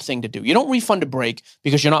crap thing to do. You don't refund a break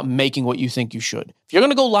because you're not making what you think you should. If you're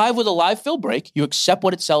going to go live with a live fill break, you accept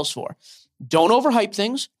what it sells for. Don't overhype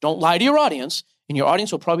things. Don't lie to your audience. And your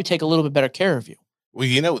audience will probably take a little bit better care of you.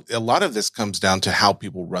 Well, a lot of this comes down to how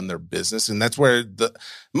people run their business. And that's where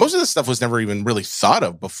most of this stuff was never even really thought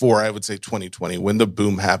of before, I would say 2020, when the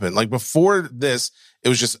boom happened. Like before this, it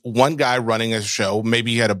was just one guy running a show.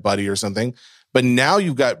 Maybe he had a buddy or something. But now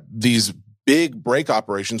you've got these big break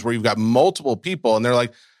operations where you've got multiple people and they're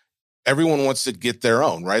like, everyone wants to get their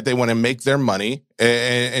own, right? They want to make their money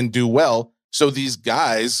and do well. So these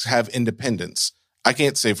guys have independence. I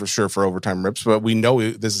can't say for sure for Overtime Rips, but we know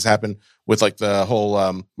this has happened with like the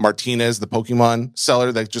whole Martinez, the Pokemon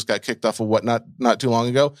seller that just got kicked off of Whatnot not too long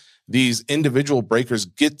ago. These individual breakers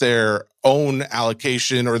get their own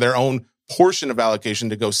allocation or their own portion of allocation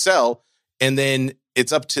to go sell. And then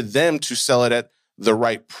it's up to them to sell it at the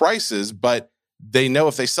right prices. But they know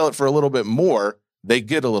if they sell it for a little bit more, they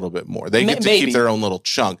get a little bit more. They get to keep their own little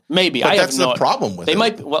chunk. Maybe. But that's the problem with it. They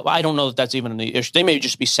might. Well, I don't know that that's even an issue. They may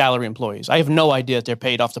just be salary employees. I have no idea that they're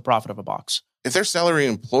paid off the profit of a box. If they're salary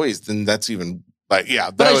employees, then that's even like,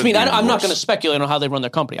 yeah. But I just mean, I'm not going to speculate on how they run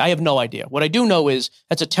their company. I have no idea. What I do know is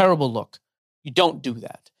that's a terrible look. You don't do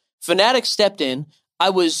that. Fanatics stepped in.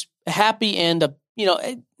 I was happy and,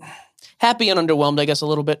 Happy and underwhelmed, I guess, a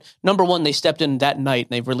little bit. Number one, they stepped in that night and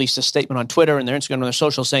they've released a statement on Twitter and their Instagram and their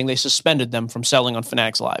social saying they suspended them from selling on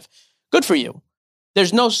Fanatics Live. Good for you.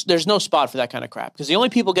 There's no spot for that kind of crap because the only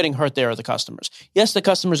people getting hurt there are the customers. Yes, the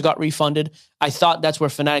customers got refunded. I thought that's where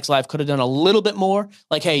Fanatics Live could have done a little bit more.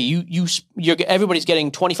 Like, hey, you're everybody's getting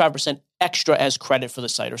 25% extra as credit for the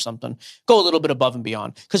site or something. Go a little bit above and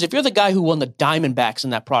beyond. Because if you're the guy who won the Diamondbacks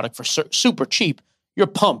in that product for super cheap, you're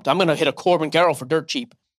pumped. I'm going to hit a Corbin Carroll for dirt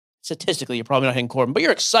cheap. Statistically, you're probably not hitting Corbin, but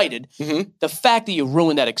you're excited. Mm-hmm. The fact that you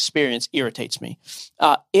ruined that experience irritates me.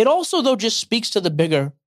 It also, though, just speaks to the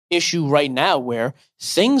bigger issue right now where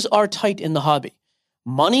things are tight in the hobby.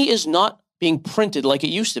 Money is not being printed like it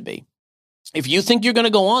used to be. If you think you're going to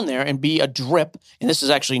go on there and be a drip, and this is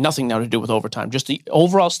actually nothing now to do with overtime, just the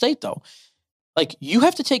overall state though, like you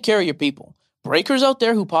have to take care of your people. Breakers out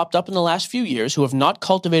there who popped up in the last few years who have not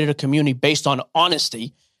cultivated a community based on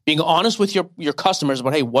honesty, being honest with your customers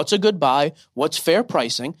about, hey, what's a good buy? What's fair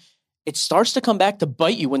pricing? It starts to come back to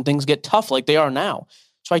bite you when things get tough like they are now.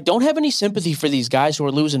 So I don't have any sympathy for these guys who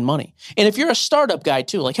are losing money. And if you're a startup guy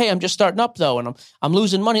too, like, hey, I'm just starting up though, and I'm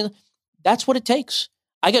losing money, that's what it takes.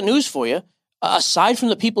 I got news for you. Aside from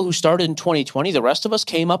the people who started in 2020, the rest of us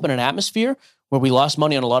came up in an atmosphere where we lost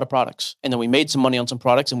money on a lot of products. And then we made some money on some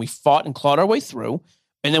products and we fought and clawed our way through.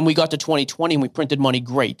 And then we got to 2020 and we printed money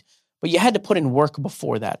great. But you had to put in work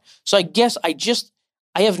before that. So I guess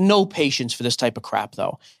I have no patience for this type of crap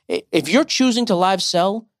though. If you're choosing to live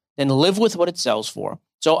sell, then live with what it sells for.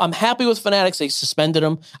 So I'm happy with Fanatics. They suspended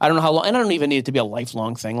them. I don't know how long, and I don't even need it to be a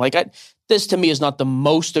lifelong thing. Like this to me is not the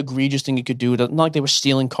most egregious thing you could do. It's not like they were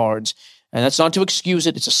stealing cards. And that's not to excuse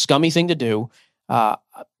it. It's a scummy thing to do.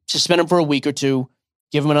 Suspend them for a week or two,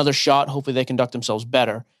 give them another shot. Hopefully they conduct themselves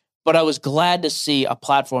better. But I was glad to see a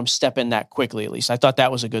platform step in that quickly, at least. I thought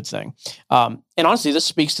that was a good thing. And honestly, this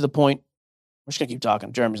speaks to the point. We're just going to keep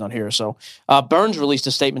talking. Jeremy's not here. So Burns released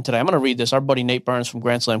a statement today. I'm going to read this. Our buddy Nate Burns from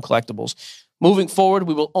Grand Slam Collectibles. Moving forward,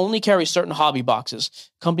 we will only carry certain hobby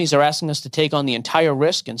boxes. Companies are asking us to take on the entire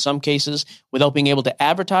risk, in some cases, without being able to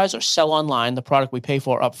advertise or sell online the product we pay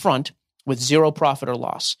for up front with zero profit or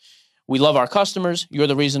loss. We love our customers. You're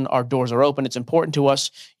the reason our doors are open. It's important to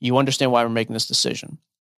us. You understand why we're making this decision.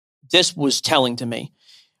 This was telling to me.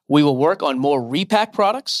 We will work on more repack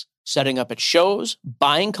products, setting up at shows,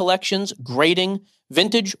 buying collections, grading,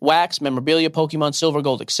 vintage, wax, memorabilia, Pokemon, silver,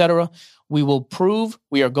 gold, etc. We will prove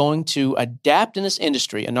we are going to adapt in this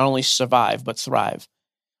industry and not only survive, but thrive.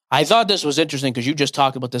 I thought this was interesting because you just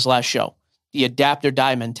talked about this last show, the adapt or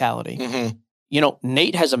die mentality. Mm-hmm. You know,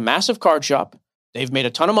 Nate has a massive card shop. They've made a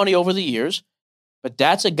ton of money over the years, but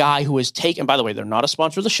that's a guy who has taken, by the way, they're not a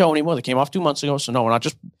sponsor of the show anymore. They came off 2 months ago. So no, we're not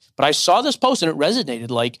just, but I saw this post and it resonated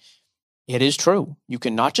like it is true. You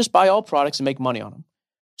cannot just buy all products and make money on them.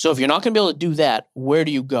 So if you're not going to be able to do that, where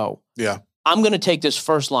do you go? Yeah. I'm going to take this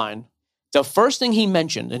first line. The first thing he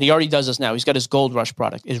mentioned, and he already does this now, he's got his Gold Rush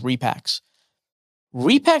product, is repacks.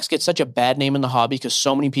 Repacks get such a bad name in the hobby because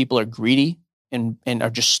so many people are greedy and are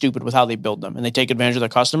just stupid with how they build them and they take advantage of their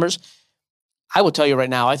customers. I will tell you right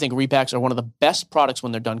now, I think repacks are one of the best products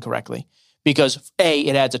when they're done correctly because A,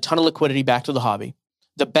 it adds a ton of liquidity back to the hobby.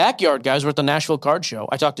 The Backyard guys were at the Nashville Card Show.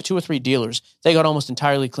 I talked to 2 or 3 dealers. They got almost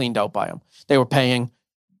entirely cleaned out by them. They were paying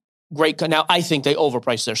great. Now, I think they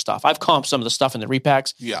overpriced their stuff. I've comped some of the stuff in the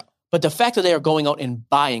repacks. Yeah. But the fact that they are going out and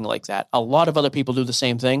buying like that, a lot of other people do the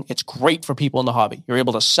same thing. It's great for people in the hobby. You're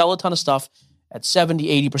able to sell a ton of stuff at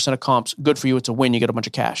 70, 80% of comps. Good for you. It's a win. You get a bunch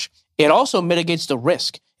of cash. It also mitigates the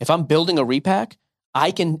risk. If I'm building a repack,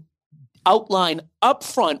 I can outline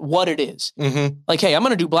upfront what it is. Mm-hmm. Like, hey, I'm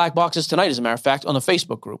going to do black boxes tonight, as a matter of fact, on the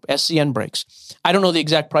Facebook group, SCN Breaks. I don't know the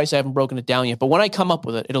exact price. I haven't broken it down yet. But when I come up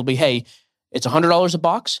with it, it'll be, hey, it's $100 a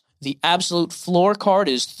box. The absolute floor card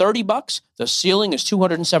is $30. The ceiling is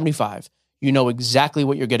 $275. You know exactly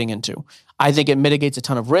what you're getting into. I think it mitigates a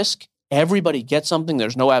ton of risk. Everybody gets something.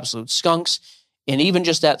 There's no absolute skunks. And even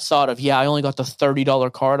just that thought of, yeah, I only got the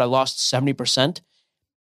 $30 card. I lost 70%.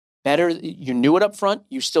 Better, you knew it up front.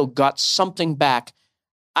 You still got something back.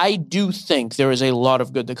 I do think there is a lot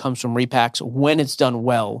of good that comes from repacks when it's done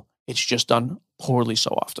well. It's just done poorly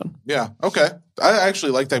so often. Yeah. Okay. I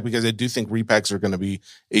actually like that because I do think repacks are going to be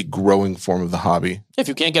a growing form of the hobby. If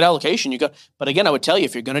you can't get allocation, but again, I would tell you,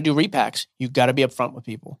 if you're going to do repacks, you've got to be upfront with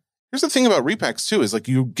people. Here's the thing about repacks too, is like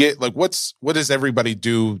you get like, what does everybody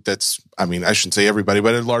do? I shouldn't say everybody,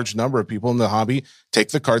 but a large number of people in the hobby take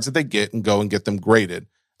the cards that they get and go and get them graded.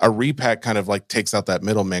 A repack kind of like takes out that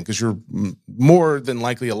middleman because you're more than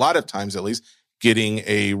likely, a lot of times at least, getting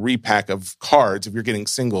a repack of cards if you're getting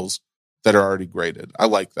singles that are already graded. I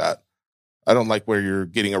like that. I don't like where you're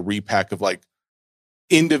getting a repack of like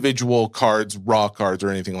individual cards, raw cards, or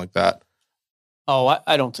anything like that. Oh,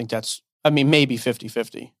 I don't think that's, maybe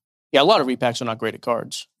 50-50. Yeah, a lot of repacks are not graded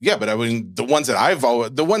cards. Yeah, but the ones that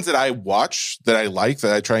I watch that I like,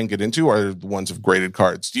 that I try and get into, are the ones of graded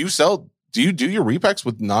cards. Do you do your repacks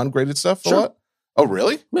with non-graded stuff a lot? Oh,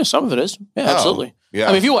 really? Yeah, some of it is. Yeah, absolutely.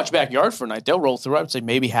 Yeah. If you watch Backyard for a night, they'll roll through, I would say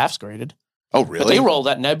maybe half's graded. Oh, really? But they roll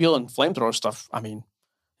that Nebula and Flamethrower stuff. They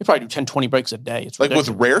probably do 10, 20 breaks a day. It's like with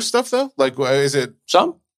rare stuff, though? Like, is it...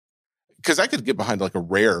 Some? Because I could get behind like a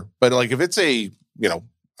rare, but like if it's a,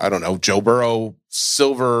 I don't know, Joe Burrow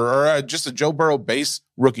silver or just a Joe Burrow base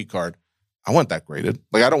rookie card, I want that graded.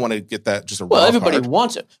 Like, I don't want to get that just a raw everybody card.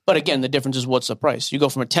 wants it. But again, the difference is what's the price. You go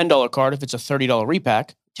from a $10 card, if it's a $30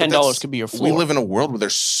 repack, $10 could be your floor. We live in a world where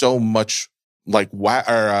there's so much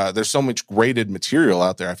there's so much graded material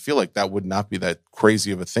out there. I feel like that would not be that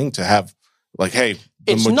crazy of a thing to have. Like, hey,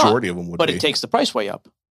 the majority of them would be. But it takes the price way up.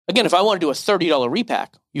 Again, if I want to do a $30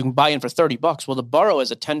 repack, you can buy in for $30. Well, the Burrow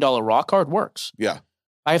as a $10 raw card works. Yeah.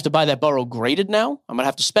 I have to buy that Burrow graded now. I'm going to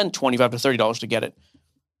have to spend $25 to $30 to get it.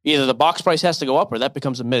 Either the box price has to go up or that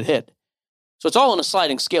becomes a mid-hit. So it's all on a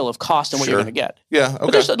sliding scale of cost and what you're going to get. Yeah, okay.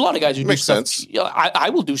 But there's a lot of guys who Makes do stuff. sense.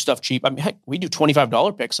 I will do stuff cheap. Heck, we do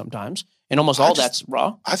 $25 picks sometimes, and almost all that's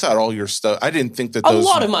raw. I thought all your stuff, I didn't think that A those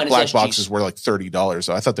lot of mine black is boxes were like $30.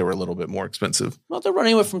 So I thought they were a little bit more expensive. Well, they're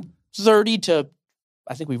running anywhere from $30 to,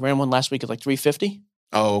 I think we ran one last week at like $350.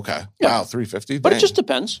 Oh, okay. Yeah. Wow, $350. But it just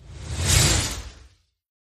depends.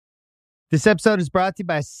 This episode is brought to you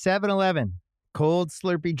by 7-Eleven. Cold,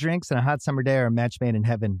 slurpy drinks and a hot summer day are a match made in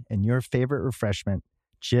heaven, and your favorite refreshment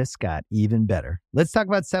just got even better. Let's talk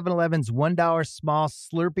about 7-Eleven's $1 small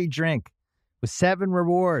slurpy drink with 7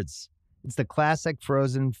 rewards. It's the classic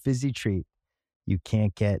frozen fizzy treat you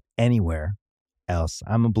can't get anywhere else.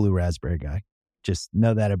 I'm a blue raspberry guy. Just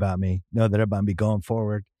know that about me. Know that about me going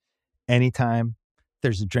forward. Anytime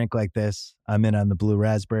there's a drink like this, I'm in on the blue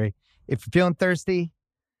raspberry. If you're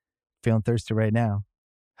feeling thirsty right now,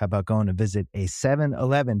 how about going to visit a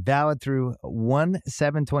 7-Eleven valid through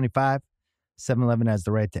 1/7/25? 7-Eleven has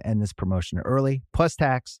the right to end this promotion early, plus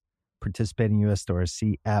tax. Participating U.S. stores,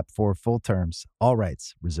 see app for full terms. All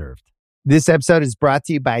rights reserved. This episode is brought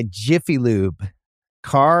to you by Jiffy Lube.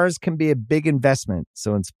 Cars can be a big investment,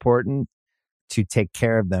 so it's important to take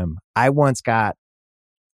care of them. I once got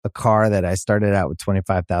a car that I started out with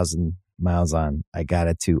 25,000 miles on. I got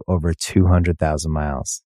it to over 200,000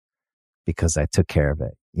 miles because I took care of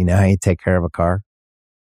it. You know how you take care of a car?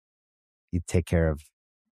 You take care of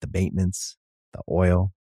the maintenance, the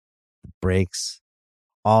oil, the brakes,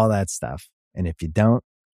 all that stuff. And if you don't,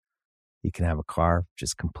 you can have a car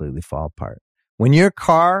just completely fall apart. When your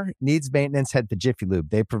car needs maintenance, head to Jiffy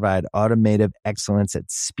Lube. They provide automotive excellence at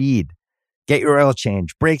speed. Get your oil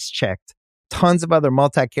change, brakes checked, tons of other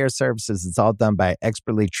multi-care services. It's all done by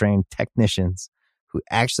expertly trained technicians who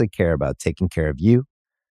actually care about taking care of you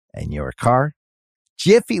and your car.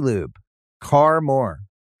 Jiffy Lube, car more.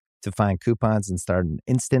 To find coupons and start an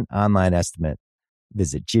instant online estimate,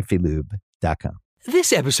 visit jiffylube.com.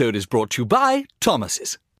 This episode is brought to you by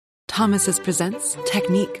Thomas's. Thomas's presents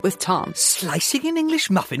Technique with Tom. Slicing an English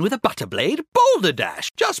muffin with a butter blade? Boulder Dash!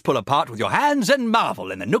 Just pull apart with your hands and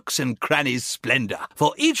marvel in the nooks and crannies' splendor.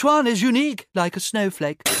 For each one is unique like a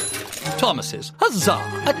snowflake. Thomas's,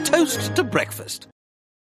 huzzah! A toast to breakfast.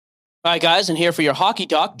 All right, guys, and here for your hockey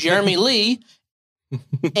talk, Jeremy Lee.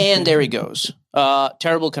 And there he goes.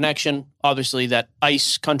 Terrible connection. Obviously, that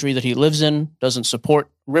ice country that he lives in doesn't support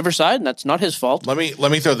Riverside, and that's not his fault. Let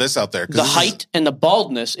me throw this out there. The height and the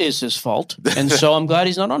baldness is his fault, and so I'm glad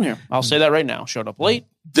he's not on here. I'll say that right now. Showed up late.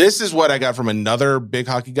 This is what I got from another big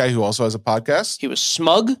hockey guy who also has a podcast. He was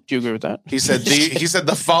smug. Do you agree with that? He said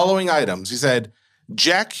the following items. He said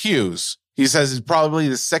Jack Hughes. He says he's probably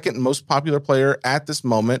the second most popular player at this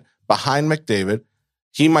moment behind McDavid.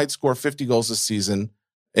 He might score 50 goals this season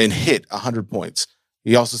and hit 100 points.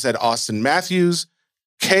 He also said Austin Matthews,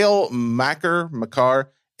 Cale Makar,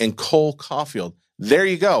 and Cole Caulfield. There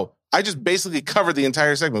you go. I just basically covered the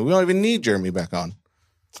entire segment. We don't even need Jeremy back on.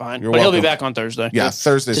 Fine. But he'll be back on Thursday. Yeah,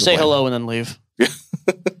 Thursday. To say hello and then leave.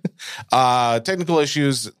 Technical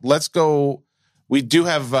issues. Let's go. We do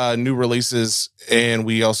have new releases, and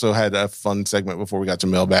we also had a fun segment before we got to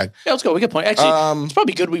mailbag. Yeah, let's go. We got point. Actually, it's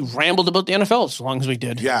probably good we rambled about the NFL as long as we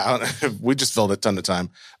did. Yeah, we just filled a ton of time.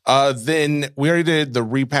 Then we already did the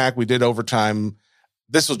repack. We did overtime.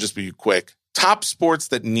 This will just be quick. Top sports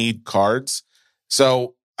that need cards.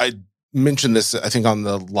 So I mentioned this, I think, on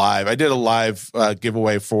the live. I did a live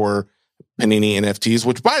giveaway for Panini NFTs,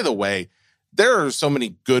 which, by the way, there are so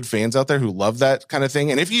many good fans out there who love that kind of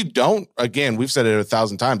thing. And if you don't, again, we've said it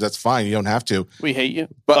 1,000 times. That's fine. You don't have to. We hate you.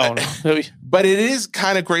 But, but it is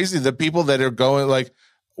kind of crazy. The people that are going like,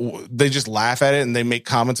 they just laugh at it and they make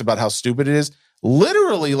comments about how stupid it is.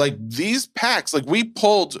 Literally, like these packs, like we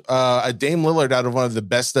pulled a Dame Lillard out of one of the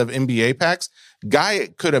best of NBA packs. Guy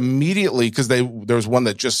could immediately, because there was one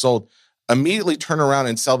that just sold, immediately turn around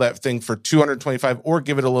and sell that thing for $225 or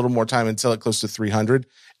give it a little more time and sell it close to $300.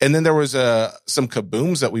 And then there was some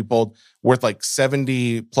kabooms that we pulled worth like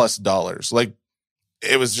 $70+. Like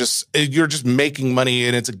it was just, you're just making money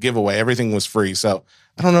and it's a giveaway. Everything was free. So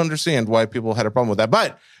I don't understand why people had a problem with that.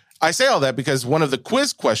 But I say all that because one of the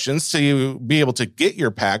quiz questions to be able to get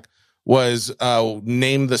your pack was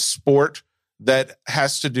name the sport that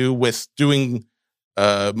has to do with doing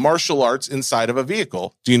martial arts inside of a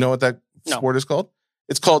vehicle. Do you know what that sport is called?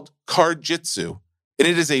 It's called Card-Jitsu. And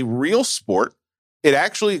it is a real sport. It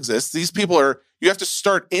actually exists. These people you have to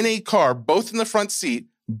start in a car, both in the front seat,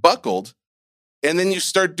 buckled, and then you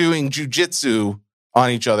start doing jujitsu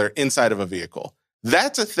on each other inside of a vehicle.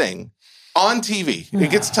 That's a thing on TV.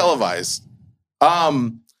 It gets televised.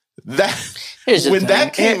 When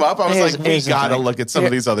that came up, I was like, we got to look at some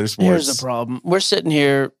of these other sports. Here's the problem. We're sitting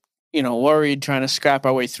here, worried, trying to scrap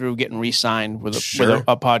our way through getting re-signed with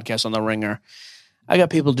a podcast on The Ringer. I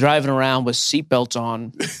got people driving around with seatbelts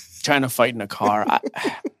on, trying to fight in a car.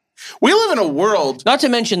 We live in a world. Not to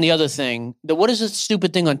mention the other thing. What is this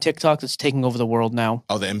stupid thing on TikTok that's taking over the world now?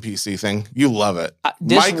 Oh, the NPC thing. You love it.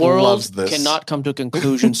 This world loves this. Cannot come to a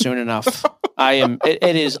conclusion soon enough.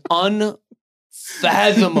 It is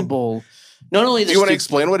unfathomable. Not only this. Do you want to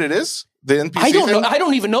explain what it is? The NPC I don't thing? know. I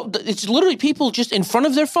don't even know. It's literally people just in front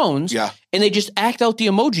of their phones. Yeah. And they just act out the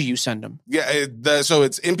emoji you send them. Yeah. So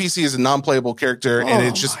it's NPC is a non-playable character, and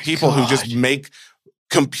it's just people who just make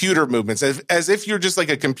computer movements as if you're just like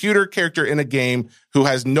a computer character in a game who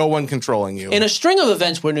has no one controlling you. In a string of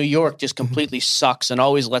events where New York just completely sucks and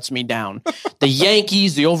always lets me down. The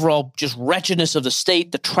Yankees, the overall just wretchedness of the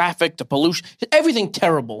state, the traffic, the pollution, everything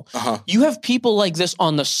terrible. You have people like this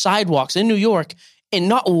on the sidewalks in New York, and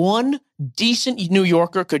not one decent New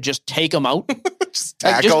Yorker could just take them out. Just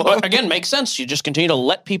tackle them. Again, makes sense. You just continue to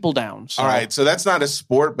let people down. So. All right, so that's not a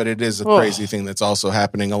sport, but it is a crazy thing that's also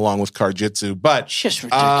happening along with Card-Jitsu. But it's just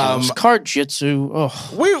ridiculous. Card-Jitsu.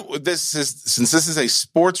 Since this is a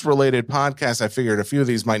sports-related podcast, I figured a few of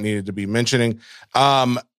these might need to be mentioning. These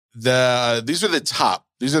are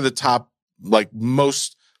the top like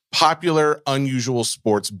most popular unusual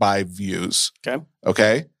sports by views.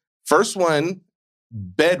 Okay. First one,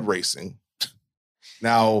 bed racing.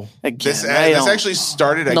 Now, this actually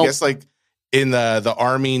started, I guess, like in the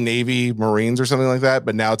Army, Navy, Marines or something like that.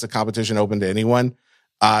 But now it's a competition open to anyone.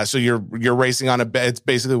 So you're racing on a bed. It's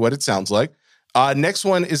basically what it sounds like. Next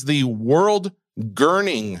one is the World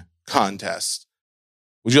Gurning Contest.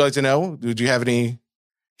 Would you like to know? Would you have any?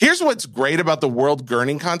 Here's what's great about the World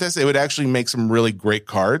Gurning Contest. It would actually make some really great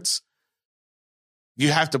cards. You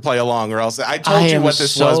have to play along, or else I told you what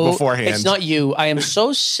this was beforehand. It's not you. I am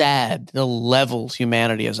so sad the levels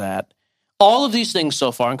humanity is at. All of these things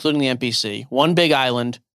so far, including the NPC, one big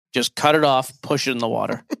island, just cut it off, push it in the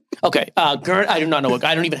water. Okay, I do not know.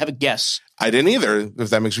 I don't even have a guess. I didn't either, if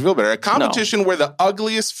that makes you feel better. A competition where the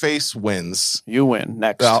ugliest face wins. You win.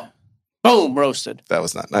 Next. Well, boom, roasted. That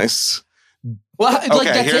was not nice. Well, like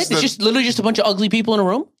that's it? It's just literally just a bunch of ugly people in a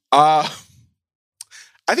room?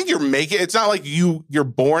 I think it's not like you're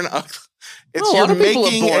born ugly. It's you're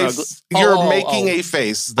making a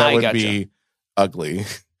face that would be ugly.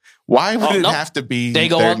 Why would it have to be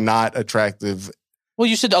they're not attractive? Well,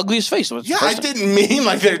 you said the ugliest face. I didn't mean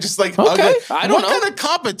like they're just like ugly. I don't know. What kind of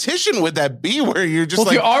competition would that be where you're just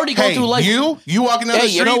if you're already going through life, you walking down the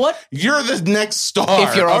street, you know what? You're the next star.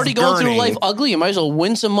 If you're already going through life ugly, you might as well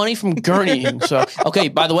win some money from gurneying. So, okay,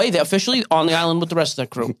 by the way, they're officially on the island with the rest of the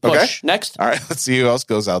crew. Push. Okay. Next. All right, let's see who else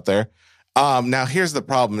goes out there. Now, here's the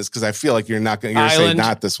problem is because I feel like you're not going to say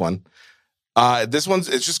not this one.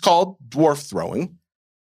 It's just called dwarf throwing.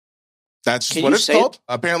 That's what it's called.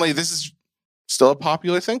 Apparently, this is still a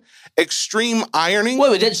popular thing. Extreme ironing.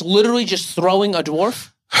 Wait, that's literally just throwing a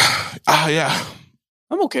dwarf? Yeah.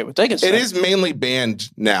 I'm okay with that. They can stay. It is mainly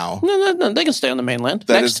banned now. No, they can stay on the mainland.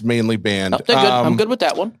 That is mainly banned. They're good. I'm good with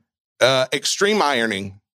that one. Extreme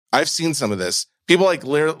ironing. I've seen some of this. People like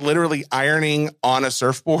literally ironing on a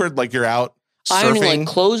surfboard, like you're out ironing, surfing, like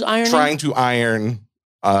clothes ironing? Trying to iron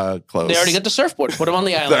clothes. They already got the surfboard. Put them on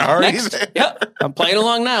the island. They're already there. Yep, I'm playing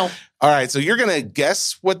along now. All right, so you're going to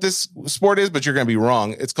guess what this sport is, but you're going to be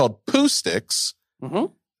wrong. It's called poo sticks. Mm-hmm.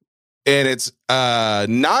 And it's a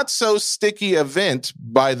not so sticky event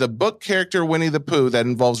by the book character Winnie the Pooh that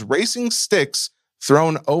involves racing sticks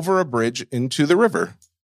thrown over a bridge into the river.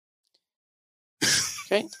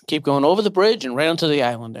 Okay, keep going over the bridge and right onto the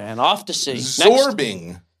island and off to sea.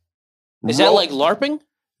 Zorbing. Is that like LARPing?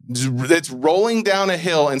 It's rolling down a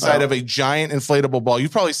hill inside of a giant inflatable ball.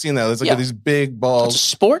 You've probably seen that. It's like these big balls. It's a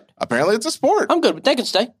sport? Apparently it's a sport. I'm good. They can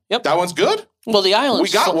stay. Yep. That one's good? Well, the island. We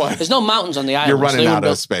got one. There's no mountains on the island. You're running out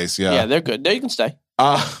of space, yeah. Yeah, they're good. There you can stay.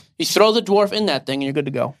 You throw the dwarf in that thing and you're good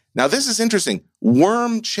to go. Now, this is interesting.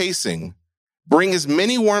 Worm chasing. Bring as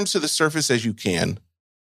many worms to the surface as you can.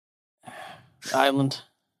 Island.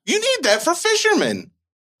 You need that for fishermen.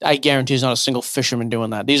 I guarantee there's not a single fisherman doing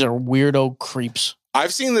that. These are weirdo creeps.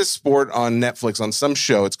 I've seen this sport on Netflix on some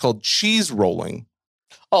show. It's called cheese rolling.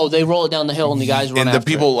 Oh, they roll it down the hill and the guys run after it. And the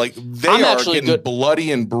people, like, they are getting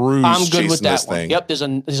bloody and bruised. I'm good with that this one. thing. Yep, there's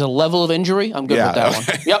a level of injury. I'm good with that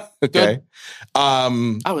one. Yep, okay. Good.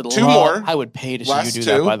 I would two more. I would pay to see you do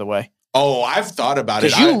that, by the way. Oh, I've thought about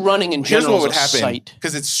it. Because you running in general here's what would happen.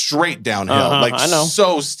 Because it's straight downhill. I know.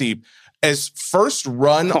 So steep. As first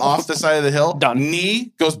run off the side of the hill,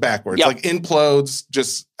 knee goes backwards, like implodes,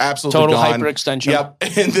 just absolutely total gone. hyperextension. Yep,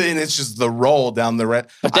 and then it's just the roll down the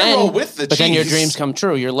red. I roll with the cheese. But then your dreams come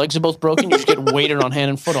true. Your legs are both broken. You just get weighted on hand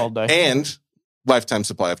and foot all day. And lifetime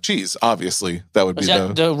supply of cheese. Obviously, that would be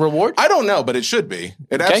the reward. I don't know, but it should be.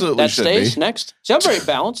 It absolutely should be. That stays next. See, I'm very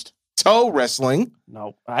balanced. Toe wrestling.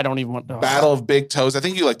 No, I don't even want to. Battle of big toes. I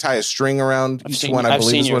think you like tie a string around each one. I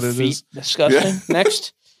believe is what it is. Disgusting. Yeah.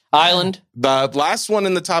 Next. Island. The last one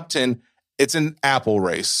in the top 10, it's an apple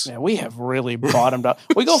race. Yeah, we have really bottomed out.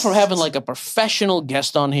 We go from having like a professional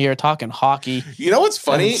guest on here talking hockey. You know what's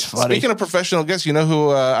funny? Speaking of professional guests, you know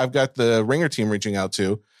who I've got the Ringer team reaching out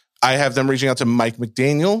to? I have them reaching out to Mike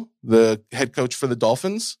McDaniel, the head coach for the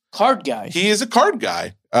Dolphins. Card guy. He is a card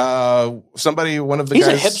guy. One of the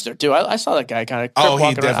guys. He's a hipster too. I saw that guy kind of. Oh,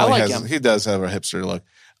 he definitely has. Him. He does have a hipster look.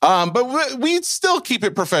 But we still keep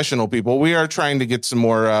it professional, people. We are trying to get some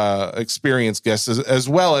more experienced guests as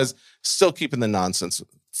well as still keeping the nonsense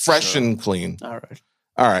fresh and clean. All right.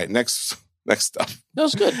 All right. Next stuff. That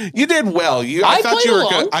was good. You did well. I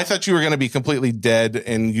thought you were going to be completely dead,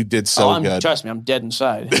 and you did so good. Trust me, I'm dead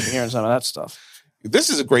inside after hearing some of that stuff. This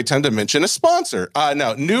is a great time to mention a sponsor.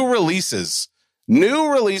 No, new releases.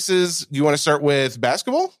 New releases. You want to start with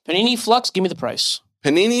basketball? Panini Flux. Give me the price.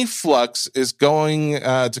 Panini Flux is going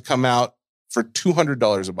to come out for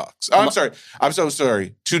 $200 a box. Oh, I'm so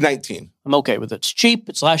sorry. $219. I'm okay with it. It's cheap.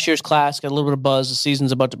 It's last year's class. Got a little bit of buzz. The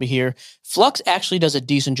season's about to be here. Flux actually does a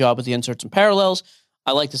decent job with the inserts and parallels.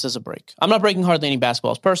 I like this as a break. I'm not breaking hardly any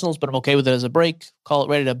basketballs personals, but I'm okay with it as a break. Call it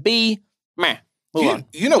ready to be. Meh. Move on.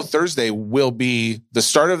 You know, Thursday will be the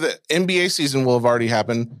start of the NBA season. Will have already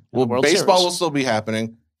happened. Baseball Series will still be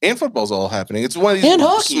happening. And football's all happening. It's one of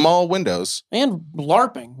these small windows. And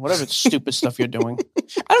LARPing, whatever stupid stuff you're doing.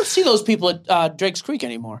 I don't see those people at Drake's Creek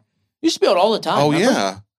anymore. Used to be out all the time. Oh, remember?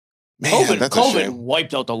 yeah. Man, COVID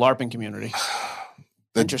wiped out the LARPing community.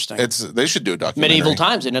 Interesting. They should do a documentary. Medieval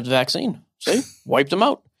times, they didn't have the vaccine. See? Wiped them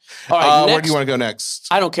out. All right, where do you want to go next?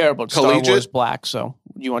 I don't care about Star Wars Black, so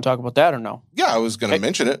you want to talk about that or no? Yeah, I was going to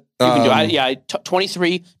mention it. You can do it.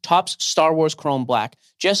 23 Topps Star Wars Chrome Black.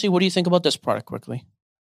 Jesse, what do you think about this product quickly?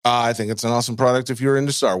 I think it's an awesome product if you're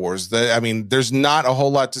into Star Wars. There's not a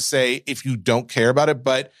whole lot to say if you don't care about it,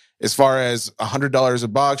 but as far as $100 a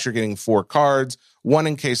box, you're getting 4 cards, 1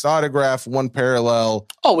 encased autograph, 1 parallel.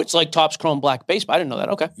 Oh, it's like Topps Chrome Black base. I didn't know that.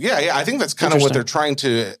 Okay. Yeah. I think that's kind of what they're trying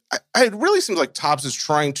to. It really seems like Topps is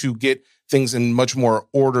trying to get things in much more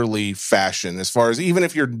orderly fashion. As far as even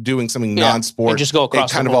if you're doing something non-sport, just go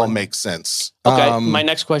across it kind of all makes sense. Okay. My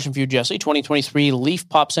next question for you, Jesse: 2023 Leaf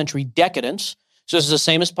Pop Century Decadence. So this is the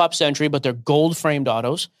same as Pop Century, but they're gold framed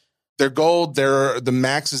autos. They're gold. The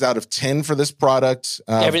max is out of 10 for this product.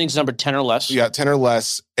 Everything's numbered 10 or less. Yeah, 10 or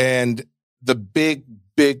less. And the big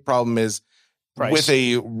problem is price. With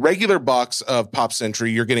a regular box of Pop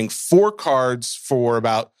Century, you're getting 4 cards for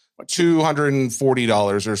about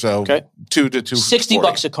 $240 or so. Okay.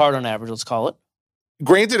 $60 a card on average, let's call it.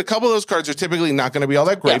 Granted, a couple of those cards are typically not going to be all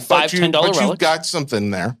that great, $5, $10 but you've got something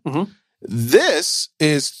there. Mm-hmm. This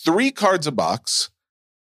is 3 cards a box.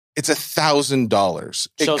 It's $1,000.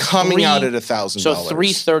 So coming out at $1,000. So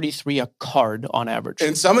 $333 a card on average.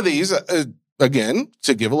 And some of these, again,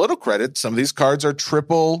 to give a little credit, some of these cards are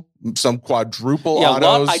triple, some quadruple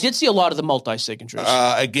autos. I did see a lot of the multi-signatures.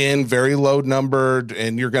 Again, very low numbered,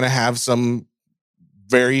 and you're going to have some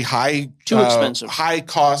very high, too expensive, high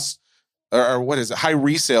cost. Or what is it? High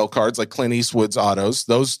resale cards like Clint Eastwood's autos.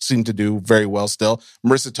 Those seem to do very well still.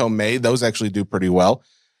 Marissa Tomei, those actually do pretty well.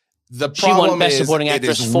 The She won problem Best is Supporting it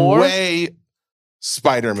Actress is for way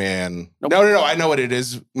Spider-Man. Nope. No. I know what it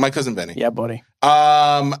is. My cousin Benny. Yeah, buddy.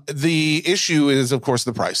 The issue is, of course,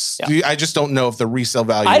 the price. Yeah. I just don't know if the resale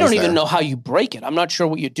value. I don't is even there. know how you break it. I'm not sure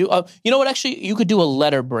what you do. You know what? Actually, you could do a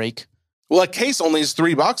letter break. Well, a case only is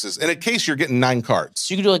 3 boxes. In a case, you're getting 9 cards.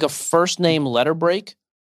 So you could do like a first name letter break.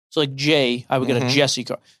 So like Jay, I would get a Jesse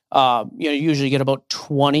card. You usually get about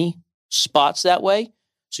 20 spots that way.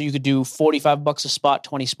 So you could do $45 a spot,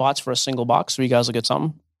 20 spots for a single box. So you guys will get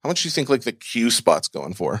something. How much do you think like the Q spot's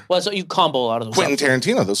going for? Well, so you combo a lot of those. Quentin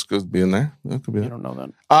Tarantino, those could be in there. That could be. I don't know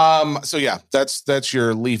that. So yeah, that's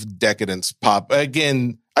your Leaf Decadence pop.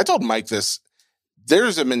 Again, I told Mike this.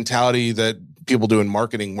 There's a mentality that people do in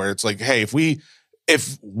marketing where it's like, hey, if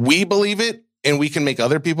we believe it and we can make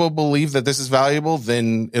other people believe that this is valuable,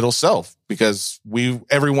 then it'll sell because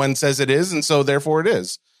everyone says it is, and so therefore it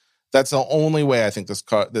is. That's the only way I think this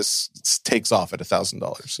takes off at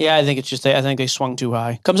 $1,000. Yeah, I think it's just I think they swung too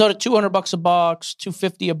high. Comes out at $200 a box,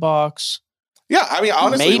 $250 a box. Yeah, I mean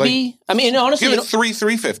honestly, maybe. Honestly, give it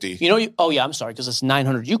 $350. Oh yeah, I'm sorry because it's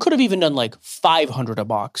 $900. You could have even done like $500 a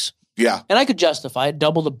box. Yeah, and I could justify it,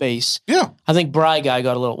 double the base. Yeah, I think Bry guy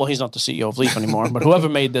got a little. Well, he's not the CEO of Leaf anymore, but whoever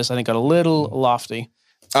made this, I think, got a little lofty.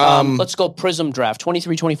 Let's go Prism Draft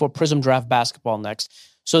 23-24 Prism Draft basketball next.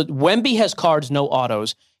 So Wemby has cards, no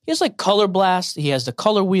autos. He has like Color Blast. He has the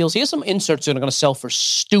color wheels. He has some inserts that are going to sell for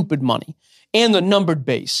stupid money. And the numbered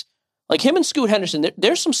base. Like him and Scoot Henderson,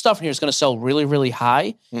 there's some stuff in here that's going to sell really, really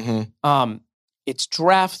high. Mm-hmm. It's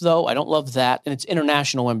draft, though. I don't love that. And it's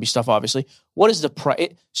international Wemby stuff, obviously. What is the price?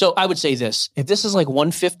 So I would say this. If this is like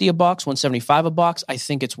 $150 a box, $175 a box, I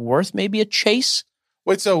think it's worth maybe a chase.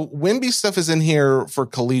 Wait, so Wemby stuff is in here for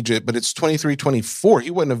collegiate, but it's 23-24. He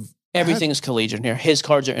wouldn't have... Everything is collegiate in here. His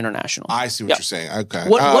cards are international. I see what you're saying. Okay.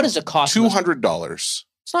 What does it cost? $200.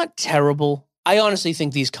 It's not terrible. I honestly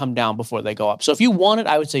think these come down before they go up. So if you want it,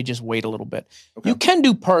 I would say just wait a little bit. Okay. You can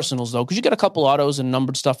do personals, though, because you get a couple autos and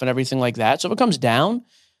numbered stuff and everything like that. So if it comes down,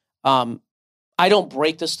 I don't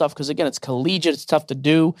break this stuff because, again, it's collegiate. It's tough to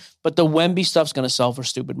do. But the Wemby stuff's going to sell for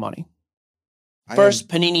stupid money. First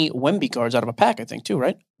Panini Wemby cards out of a pack, I think, too,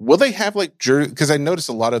 right? Will they have like because I noticed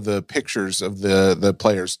a lot of the pictures of the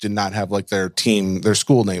players did not have like their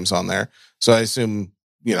school names on there. So I assume,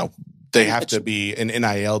 they have to be an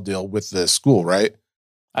NIL deal with the school, right?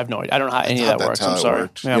 I have no idea. I don't know how any of that works. I'm sorry.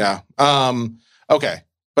 Yeah. Okay.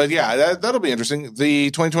 But yeah, that'll be interesting.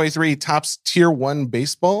 The 2023 Topps Tier 1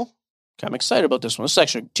 baseball. Okay, I'm excited about this one. This is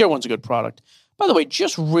actually, Tier 1's a good product. By the way,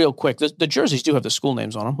 just real quick, the jerseys do have the school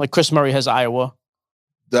names on them. Like Chris Murray has Iowa.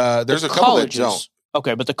 There's a couple that don't.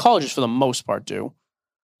 Okay, but the colleges for the most part do.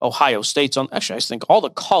 Ohio State's on. Actually, I think all the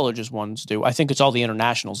colleges ones do. I think it's all the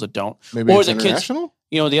internationals that don't. Maybe it's international?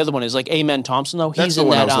 Kids. The other one is like Amen Thompson, though. That's the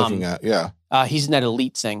one I was looking at, yeah. He's in that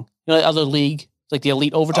elite thing. The other league, like the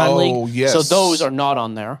elite overtime league. Oh, yes. So those are not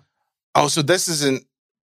on there. Oh, so this isn't.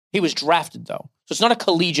 He was drafted, though. So it's not a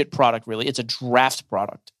collegiate product, really. It's a draft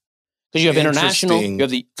product. Because you have international, you have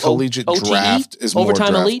the collegiate OTE, draft is more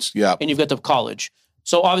overtime draft. elite, yeah, and you've got the college.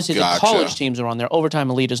 So obviously the college teams are on there. Overtime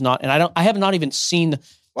elite is not, and I have not even seen.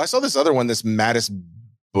 Well, I saw this other one, this Mattis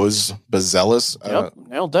Bazelis. Yep,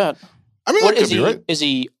 nailed that. I mean, what that is could he? Be right. Is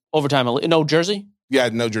he overtime elite? No jersey. Yeah,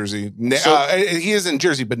 no jersey. He is in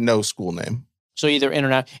jersey, but no school name. So either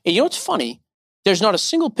international. And you know what's funny? There's not a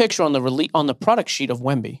single picture on the product sheet of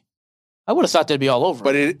Wemby. I would have thought they'd be all over.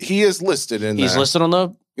 But he is listed in. He's listed on the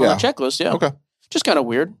checklist. Yeah. Okay. Just kind of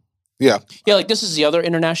weird. Yeah. Yeah, like this is the other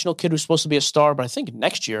international kid who's supposed to be a star, but I think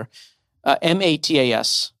next year,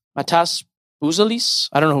 Matas, Matas Buzelis.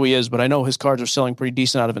 I don't know who he is, but I know his cards are selling pretty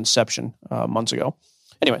decent out of Inception months ago.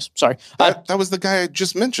 Anyways, sorry. That was the guy I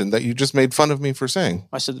just mentioned that you just made fun of me for saying.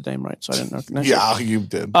 I said the name right, so I didn't recognize Yeah, you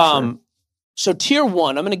did. Sure. So tier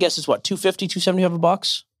 1, I'm going to guess it's what, $250, $275 a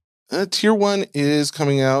box? Tier 1 is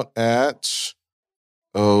coming out at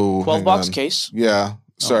 12-box case. Yeah,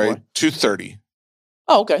 sorry, $230.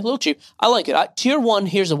 Oh, okay, a little cheap. I like it. Tier 1,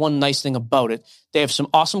 here's the one nice thing about it. They have some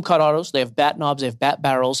awesome cut autos. They have bat knobs. They have bat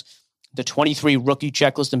barrels. The 23 rookie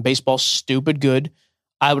checklist in baseball, stupid good.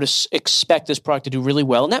 I would expect this product to do really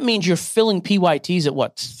well. And that means you're filling PYTs at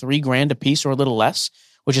what, $3,000 a piece or a little less,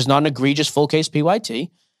 which is not an egregious full case PYT.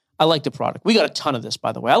 I like the product. We got a ton of this,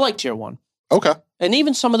 by the way. I like tier 1. Okay. And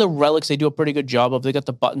even some of the relics, they do a pretty good job of. They got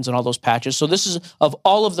the buttons and all those patches. So this is, of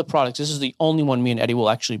all of the products, this is the only one me and Eddie will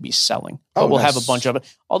actually be selling. But we'll have a bunch of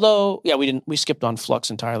it. Although, yeah, we skipped on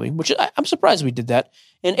Flux entirely, which I'm surprised we did that.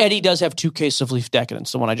 And Eddie does have 2 cases of Leaf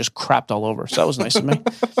Decadence, the one I just crapped all over. So that was nice of me.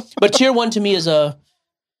 But tier 1 to me is a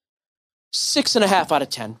 6.5 out of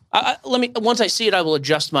 10. Once I see it, I will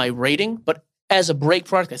adjust my rating. But as a break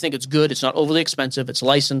product, I think it's good. It's not overly expensive. It's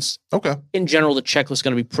licensed. Okay. In general, the checklist is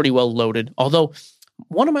going to be pretty well loaded. Although,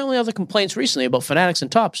 one of my only other complaints recently about Fanatics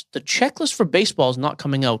and Topps, the checklist for baseball is not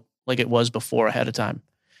coming out like it was before ahead of time.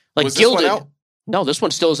 Like was Gilded. This one out? No, this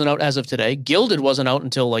one still isn't out as of today. Gilded wasn't out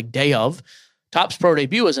until like day of. Topps Pro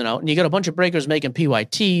Debut isn't out. And you got a bunch of breakers making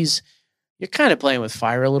PYTs. You're kind of playing with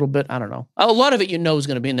fire a little bit. I don't know. A lot of it is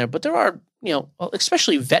going to be in there. But there are,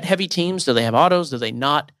 especially vet-heavy teams. Do they have autos? Do they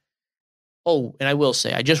not? Oh, and I will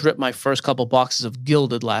say, I just ripped my first couple boxes of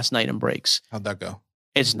Gilded last night in breaks. How'd that go?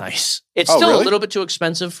 It's nice. It's still really? a little bit too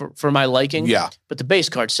expensive for my liking. Yeah. But the base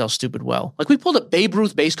cards sell stupid well. Like we pulled a Babe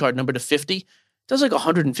Ruth base card number to 50. It does like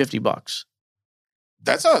 $150.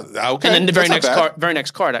 That's okay. And then the very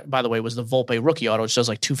next card, by the way, was the Volpe rookie auto, which does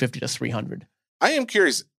like $250 to $300. I am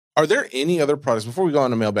curious. Are there any other products before we go on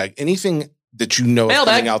to mailbag? Anything that you know of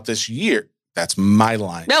coming out this year? That's my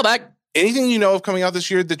line. Mailbag. Anything you know of coming out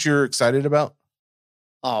this year that you're excited about?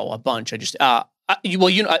 Oh, a bunch. I just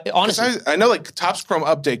honestly, I know like Topps Chrome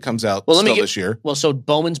Update comes out this year. Well, so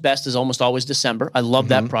Bowman's Best is almost always December. I love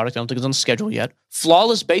that product. I don't think it's on the schedule yet.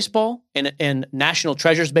 Flawless Baseball and National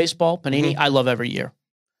Treasures Baseball, Panini, I love every year.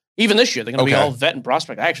 Even this year, they're going to be all vet and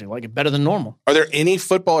prospect. I actually like it better than normal. Are there any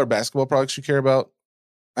football or basketball products you care about?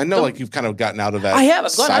 I know, you've kind of gotten out of that. I have.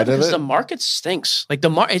 I've gotten out of it because the market stinks. Like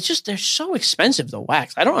it's just they're so expensive. The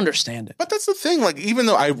wax. I don't understand it. But that's the thing. Like even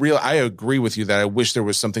though I agree with you that I wish there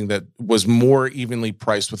was something that was more evenly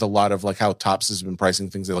priced with a lot of like how Topps has been pricing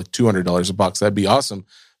things at like $200 a box. That'd be awesome.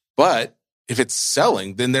 But if it's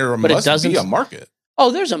selling, then there must be a market.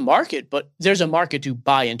 Oh, there's a market, but there's a market to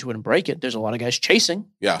buy into it and break it. There's a lot of guys chasing.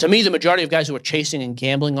 Yeah. To me, the majority of guys who are chasing and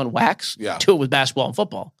gambling on wax do it with basketball and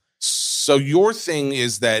football. So your thing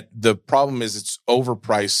is that the problem is it's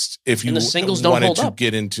overpriced if you wanted to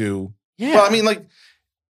get into. Yeah. Well, I mean, like,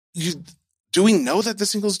 do we know that the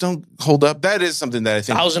singles don't hold up? That is something that I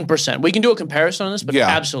think 1,000%. We can do a comparison on this, but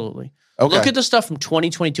absolutely. Okay. Look at the stuff from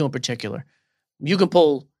 2022 in particular. You can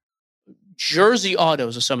pull jersey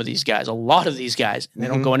autos of some of these guys, a lot of these guys, and they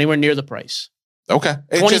don't go anywhere near the price. Okay.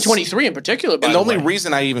 2023 in particular, by and the only way.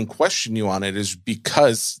 reason I even question you on it is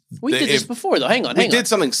because we did this before, though. Hang on. We did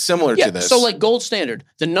something similar to this. So like gold standard,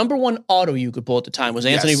 the number one auto you could pull at the time was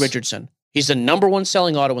Anthony Richardson. He's the number one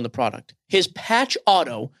selling auto in the product. His patch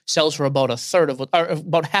auto sells for about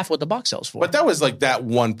about half what the box sells for. But that was like that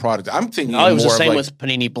one product. I'm thinking it was more the same of with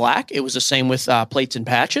Panini Black. It was the same with plates and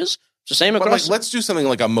patches. It's the same across. But let's do something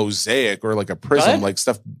like a mosaic or like a prism, like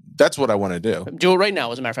stuff. That's what I want to do. Do it right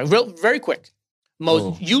now, as a matter of fact. Very quick.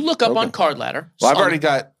 You look up on Card Ladder. Well,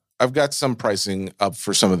 I've got some pricing up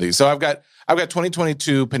for some of these. So I've got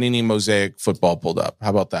 2022 Panini Mosaic football pulled up.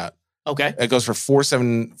 How about that? Okay. It goes for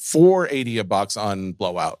 $480 a box on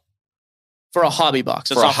Blowout. For a hobby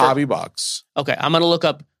box. For a hobby box. Okay. I'm going to look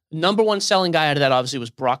up. Number one selling guy out of that obviously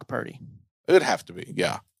was Brock Purdy. It would have to be,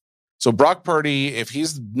 yeah. So Brock Purdy, if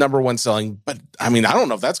he's number one selling, but I mean, I don't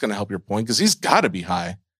know if that's going to help your point because he's got to be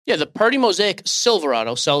high. Yeah, the Purdy Mosaic Silver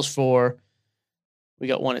Auto sells for, we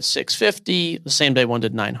got one at $650. The same day one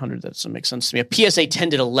did $900. That doesn't make sense to me. A PSA 10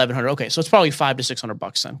 did $1,100. Okay, so it's probably $500 to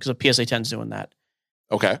 $600 then because a PSA 10 is doing that.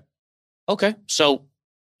 Okay, so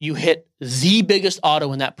you hit the biggest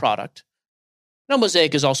auto in that product. Now,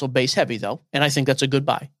 Mosaic is also base heavy, though, and I think that's a good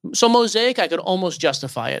buy. So Mosaic, I could almost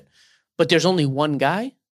justify it, but there's only one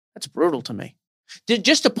guy? That's brutal to me.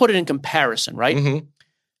 Just to put it in comparison, right? Mm-hmm.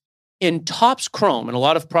 In Topps Chrome, and a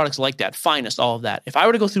lot of products like that, Finest, all of that, if I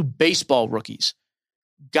were to go through baseball rookies,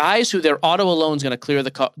 guys who their auto alone is going to clear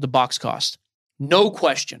the box cost, no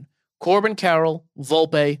question, Corbin Carroll,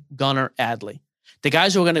 Volpe, Gunnar, Adley. The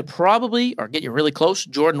guys who are going to probably, or get you really close,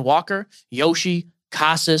 Jordan Walker, Yoshi,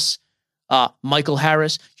 Casas, Michael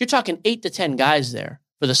Harris. You're talking 8 to 10 guys there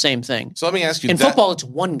for the same thing. So let me ask you, in football, it's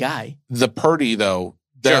one guy. The Purdy, though,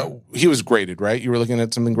 he was graded, right? You were looking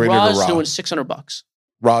at something graded Ra's or Raw? doing $600.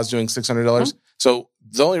 Ra's doing $600. Mm-hmm. So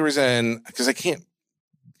the only reason, because I can't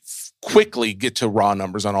quickly get to raw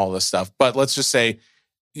numbers on all this stuff, but let's just say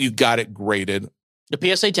you got it graded.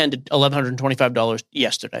 The PSA 10 did $1,125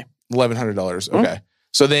 yesterday. $1,100. Okay. Mm-hmm.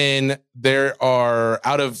 So then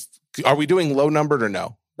are we doing low numbered or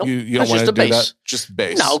no? Nope. You don't want to do that? Just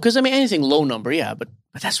base. No, because I mean, anything low number, yeah, but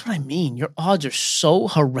that's what I mean. Your odds are so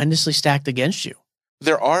horrendously stacked against you.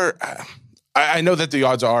 There are, I know that the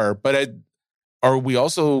odds are, but are we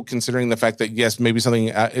also considering the fact that, yes, maybe something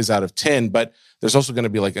is out of 10, but there's also going to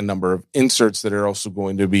be like a number of inserts that are also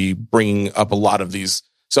going to be bringing up a lot of these.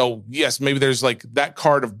 So, yes, maybe there's like that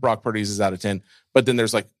card of Brock Purdy's is out of 10, but then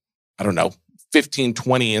there's like, I don't know, 15,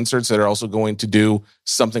 20 inserts that are also going to do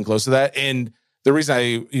something close to that. And the reason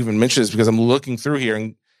I even mention this is because I'm looking through here,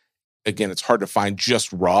 and again, it's hard to find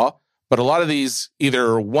just raw, But a lot of these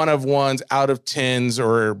either 1 of 1s, out of 10s,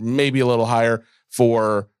 or maybe a little higher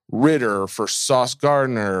for Ritter, for Sauce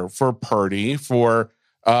Gardner, for Purdy, for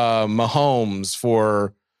Mahomes,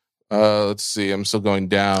 for let's see, I'm still going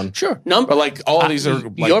down. Sure. But like all these are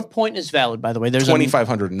like your point is valid, by the way. There's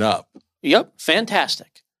 2,500 and up. Yep,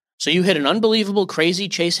 fantastic. So you hit an unbelievable, crazy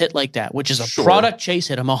chase hit like that, which is a product chase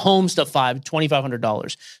hit, a Mahomes to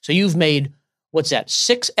 $2,500. So you've made, what's that,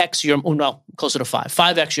 6x your, oh no, closer to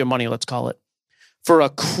 5x your money, let's call it, for a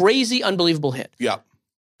crazy, unbelievable hit. Yeah.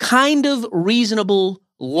 Kind of reasonable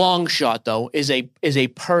long shot, though, is a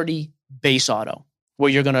Purdy base auto,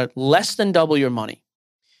 where you're going to less than double your money.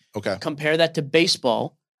 Okay. Compare that to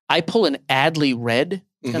baseball. I pull an Adley red,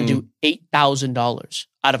 it's going to do $8,000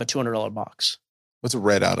 out of a $200 box. What's a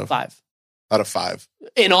red out of? 5. Out of 5.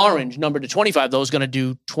 In orange, numbered to 25, though, is going to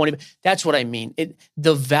do 20. That's what I mean.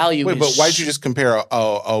 The value is... Wait, but why'd you just compare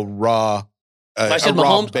a raw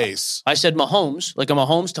Mahomes, base? I said Mahomes, like a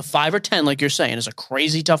Mahomes to 5 or 10, like you're saying, is a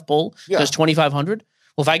crazy tough pull. Yeah. Does 2,500.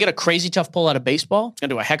 Well, if I get a crazy tough pull out of baseball, it's going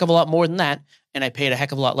to do a heck of a lot more than that, and I paid a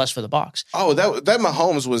heck of a lot less for the box. Oh, that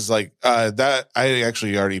Mahomes was like that. I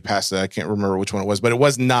actually already passed it. I can't remember which one it was, but it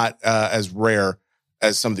was not as rare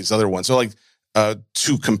as some of these other ones. So like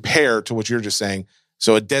to compare to what you're just saying,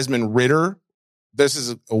 so a Desmond Ritter, this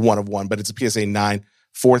is a 1 of 1, but it's a PSA 9,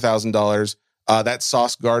 $4,000. That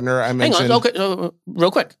Sauce Gardner I mentioned. Hang on, okay,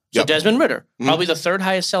 real quick. So Desmond Ritter, probably the 3rd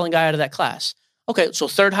highest selling guy out of that class. Okay, so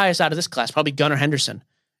 3rd highest out of this class, probably Gunnar Henderson.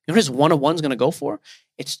 You know what his 1 of 1's going to go for?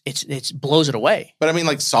 It's blows it away. But I mean,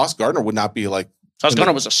 like Sauce Gardner would not be like Sauce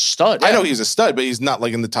Gardner was a stud. I know he's a stud, but he's not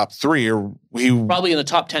like in the top 3, or he probably in the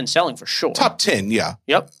top 10 selling for sure. Top 10, yeah.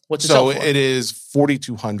 Yep. What's it so sell for? It is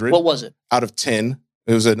 4,200. What was it? Out of 10.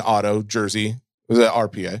 It was an auto jersey. It was an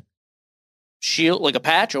RPA. Shield, like a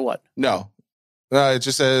patch or what? No. It's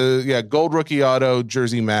just a gold rookie auto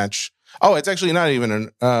jersey match. Oh, it's actually not even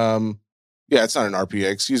an it's not an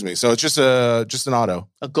RPA, excuse me. So it's just an auto.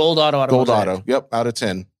 A gold auto. Gold auto. Yep, out of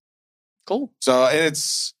 10. Cool. So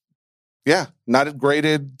it's not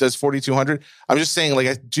graded, does 4,200. I'm just saying,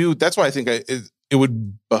 like, that's why I think it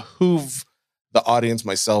would behoove the audience,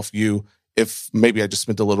 myself, you, if maybe I just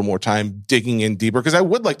spent a little more time digging in deeper, because I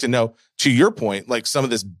would like to know, to your point, like some of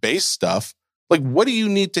this base stuff, like what do you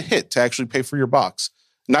need to hit to actually pay for your box?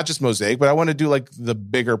 Not just Mosaic, but I want to do like the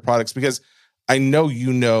bigger products, because I know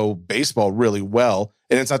you know baseball really well,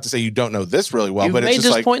 and it's not to say you don't know this really well. But it's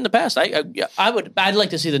just this point in the past. I'd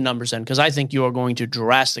like to see the numbers then, because I think you are going to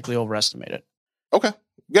drastically overestimate it. Okay,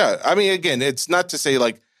 yeah. I mean, again, it's not to say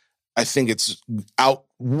like I think it's out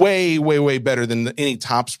way, way, way better than any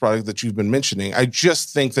Topps product that you've been mentioning. I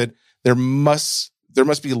just think that there must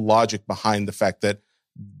be logic behind the fact that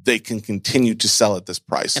they can continue to sell at this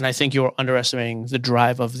price. And I think you're underestimating the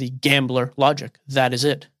drive of the gambler logic. That is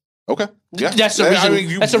it. Okay. Yeah. That's the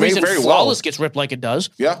reason, that's the reason Flawless gets ripped like it does.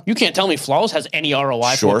 Yeah. You can't tell me Flawless has any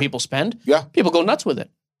ROI for what people spend. Yeah. People go nuts with it.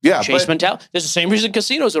 Yeah. Chase mentality. There's the same reason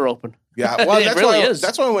casinos are open. Yeah. Well,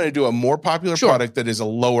 that's why I want to do a more popular product that is a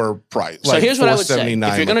lower price. So here's what I would say.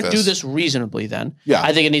 If you're going to do this reasonably, then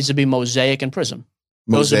I think it needs to be Mosaic and Prism.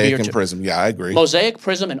 Mosaic and Prism. Yeah, I agree. Mosaic,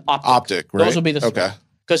 Prism, and Optic. Right? Those would be the 3. Okay.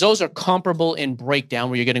 Because those are comparable in breakdown,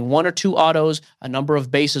 where you're getting 1 or 2 autos, a number of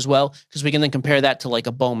base as well, because we can then compare that to like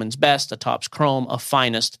a Bowman's Best, a Topps Chrome, a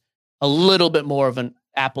Finest, a little bit more of an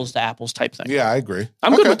apples to apples type thing. Yeah, I agree.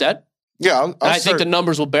 I'm good with that. Yeah. I think the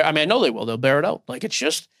numbers will bear, I mean, I know they will. They'll bear it out. Like,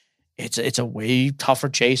 it's a way tougher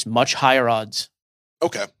chase, much higher odds.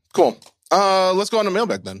 Okay, cool. Let's go on to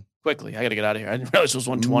mailbag then. Quickly. I got to get out of here. I didn't realize it was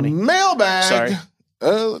 120. Mailbag. Sorry.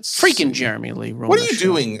 Freaking see. Jeremy Lee. What are you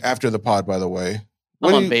doing after the pod, by the way?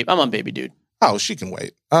 I'm on baby dude. Oh, she can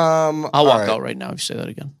wait. I'll walk out right now if you say that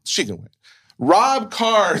again. She can wait. Rob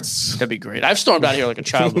Cards. That'd be great. I've stormed out here like a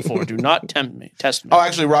child before. Do not test me. Oh,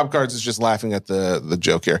 actually, Rob Cards is just laughing at the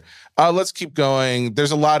joke here. Let's keep going.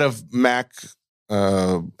 There's a lot of Mac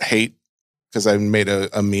hate because I made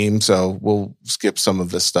a meme, so we'll skip some of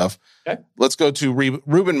this stuff. Okay. Let's go to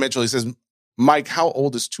Ruben Mitchell. He says, Mike, how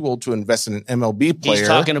old is too old to invest in an MLB player? He's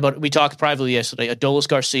talking about, we talked privately yesterday, Adolis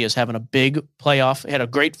Garcia is having a big playoff. He had a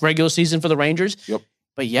great regular season for the Rangers. Yep.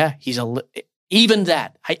 But yeah, even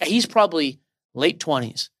that. He's probably late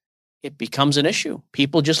 20s. It becomes an issue.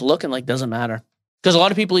 People just looking like doesn't matter. Because a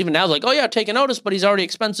lot of people even now are like, oh yeah, take a notice, but he's already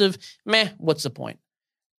expensive. Meh, what's the point?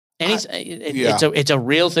 And it's a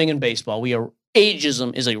real thing in baseball.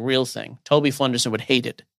 Ageism is a real thing. Toby Flenderson would hate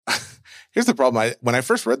it. Here's the problem. When I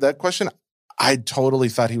first read that question, I totally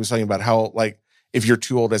thought he was talking about how, like, if you're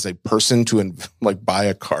too old as a person to buy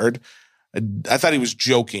a card. I thought he was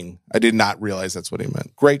joking. I did not realize that's what he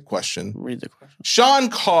meant. Great question. Read the question. Sean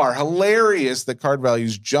Carr, hilarious that card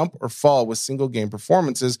values jump or fall with single game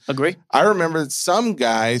performances. Agree. I remember that some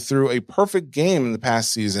guy threw a perfect game in the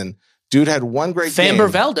past season. Dude had one great game. Framber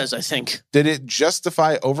Valdez, I think. Did it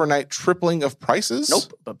justify overnight tripling of prices?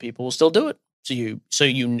 Nope, but people will still do it. So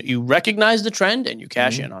you recognize the trend and you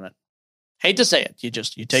cash in on it. Hate to say it, you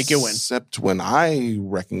take your win. Except when I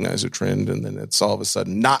recognize a trend and then it's all of a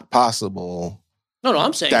sudden not possible. No,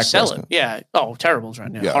 I'm saying Dak sell Prescott. it. Yeah. Oh, terrible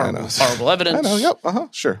trend. Yeah. Yeah, horrible evidence. I know. Yep.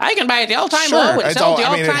 Sure. I can buy at the all-time low and sell at the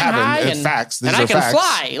all-time high. And facts. And I can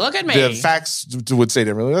fly. Look at me. The facts would say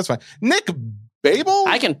differently. That's fine. Nick Babel?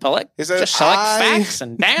 I can just select facts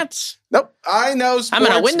and dance. Nope. I know sports I'm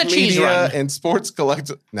going to win the cheese media run. and sports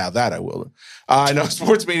collectibles. Now that I will. I know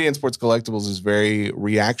sports media and sports collectibles is very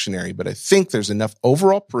reactionary, but I think there's enough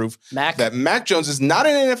overall proof that Mac Jones is not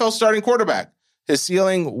an NFL starting quarterback. His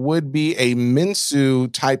ceiling would be a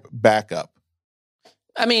Minshew-type backup.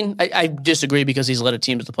 I mean, I disagree because he's led a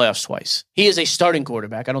team to the playoffs twice. He is a starting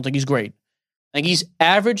quarterback. I don't think he's great. I think he's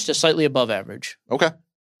average to slightly above average. Okay.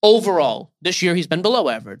 Overall, this year he's been below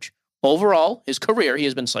average. Overall, his career, he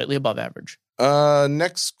has been slightly above average.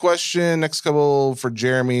 Next question, next couple for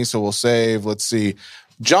Jeremy, so we'll save. Let's see.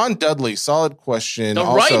 John Dudley, solid question. The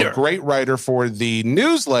also, writer. Great writer for the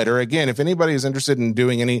newsletter. Again, if anybody is interested in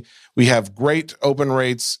doing any, we have great open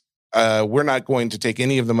rates. We're not going to take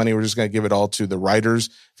any of the money. We're just going to give it all to the writers.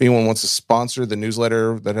 If anyone wants to sponsor the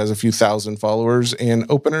newsletter that has a few thousand followers and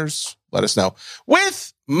openers, let us know.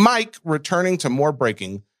 With Mike returning to more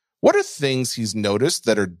breaking, what are things he's noticed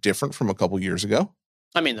that are different from a couple years ago?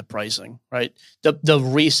 I mean, the pricing, right? The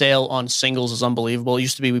resale on singles is unbelievable. It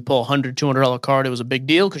used to be we pull a $100, $200 card. It was a big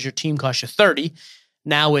deal because your team cost you $30.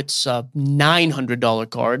 Now it's a $900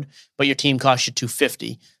 card, but your team costs you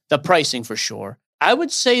 $250. The pricing for sure. I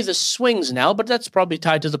would say the swings now, but that's probably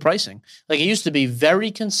tied to the pricing. Like it used to be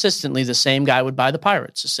very consistently the same guy would buy the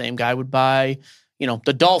Pirates. The same guy would buy,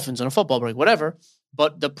 the Dolphins on a football break, whatever.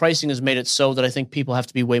 But the pricing has made it so that I think people have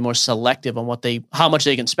to be way more selective on how much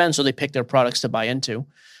they can spend, so they pick their products to buy into.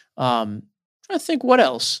 Trying to think what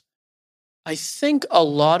else. I think a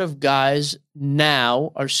lot of guys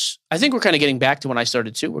now I think we're kind of getting back to when I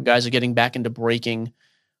started too, where guys are getting back into breaking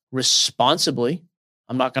responsibly.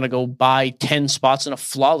 I'm not going to go buy 10 spots in a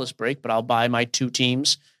flawless break, but I'll buy my 2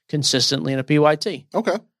 teams consistently in a PYT.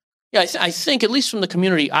 Okay. Yeah, I think, at least from the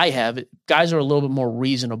community I have, guys are a little bit more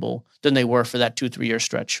reasonable than they were for that 2-3 year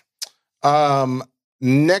stretch.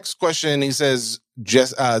 Next question, he says,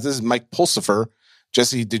 this is Mike Pulsifer.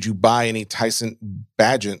 Jesse, did you buy any Tyson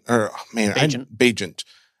Bagent? Great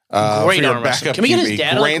arm wrestler. Can we get his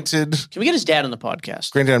dad? Granted, can we get his dad on the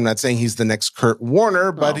podcast? Granted, I'm not saying he's the next Kurt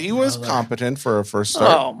Warner, but he was competent for a first start.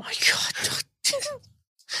 Oh my God.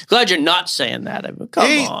 Glad you're not saying that.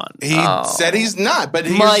 Come on. He said he's not, but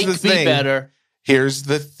here's Mike, the thing. be better. Here's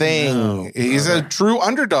the thing. He's a true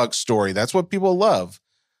underdog story. That's what people love.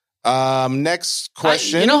 Next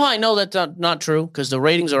question. You know how I know that's not true? Because the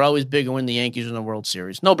ratings are always bigger when the Yankees win the World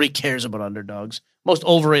Series. Nobody cares about underdogs. Most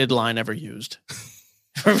overrated line ever used.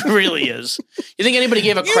 It really is. You think anybody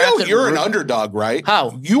gave a crap? You're an underdog, right?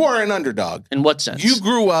 How? You are an underdog. In what sense? You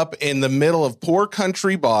grew up in the middle of poor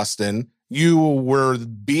country Boston. You were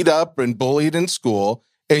beat up and bullied in school,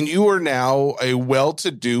 and you are now a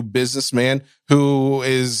well-to-do businessman who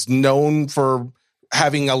is known for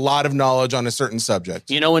having a lot of knowledge on a certain subject.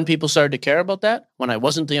 You know when people started to care about that? When I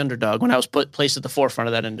wasn't the underdog, when I was placed at the forefront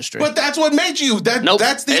of that industry. But that's what made you.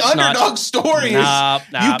 That's the underdog story.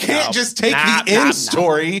 You can't just take the end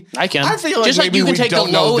story. I can. I feel like just like you can take the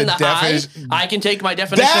low and the high. I can take my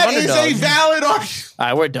definition of underdog. That is a valid argument. All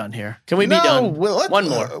right, we're done here. Can we be done? One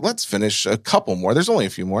more. Let's finish a couple more. There's only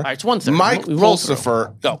a few more. All right, it's 1:30. Mike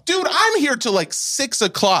Pulsifer. Go. Dude, I'm here till like 6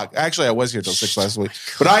 o'clock. Actually, I was here till 6 last week.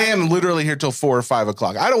 But I am literally here till 4 or 5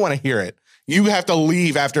 o'clock. I don't want to hear it. You have to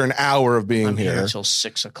leave after an hour of being here. I'm here till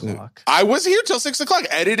 6 o'clock. I was here till 6 o'clock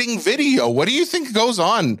editing video. What do you think goes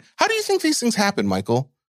on? How do you think these things happen,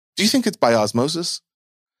 Michael? Do you think it's by osmosis?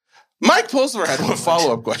 Mike Pulsifer had one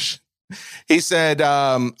follow-up question. He said,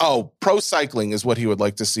 pro cycling is what he would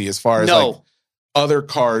like to see as far as like other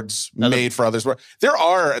cards made for others.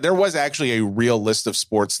 There was actually a real list of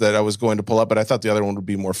sports that I was going to pull up, but I thought the other one would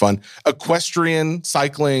be more fun. Equestrian,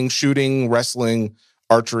 cycling, shooting, wrestling,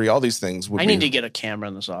 archery, all these things. I need to get a camera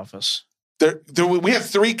in this office. We have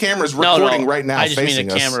 3 cameras recording right now. I just facing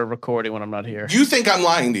mean a us. camera recording when I'm not here. You think I'm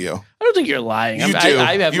lying to you? I don't think you're lying. You do.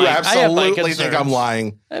 You absolutely think I'm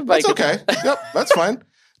lying. That's okay. Yep, that's fine.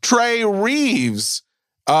 Trey Reeves,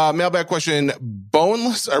 mailbag question: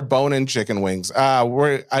 boneless or bone-in chicken wings?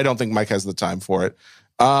 I don't think Mike has the time for it.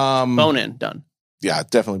 Bone in, done. Yeah,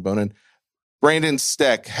 definitely bone in. Brandon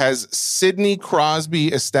Steck, has Sidney Crosby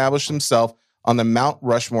established himself on the Mount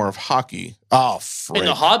Rushmore of hockey? Oh, frick. In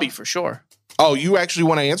the hobby, for sure. Oh, you actually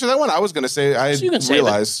want to answer that one? I was going to say,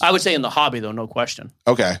 realized. I would say in the hobby, though, no question.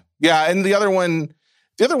 Okay. Yeah, and the other one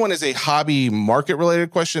is a hobby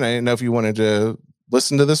market-related question. I didn't know if you wanted to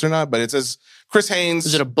listen to this or not, but it says, Chris Haynes.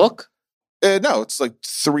 Is it a book? No, it's like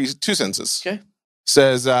 2 sentences. Okay.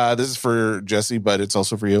 Says, this is for Jesse, but it's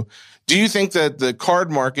also for you. Do you think that the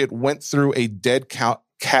card market went through a dead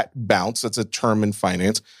cat bounce? That's a term in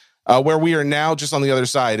finance, where we are now just on the other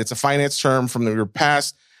side. It's a finance term from your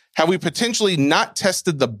past. Have we potentially not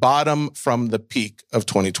tested the bottom from the peak of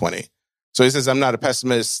 2020? So he says, I'm not a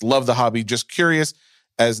pessimist, love the hobby, just curious,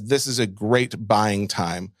 as this is a great buying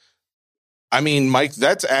time. I mean, Mike,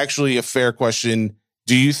 that's actually a fair question.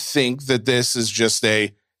 Do you think that this is just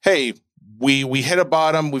hey, we hit a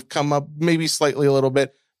bottom, we've come up maybe slightly a little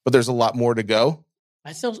bit, but there's a lot more to go?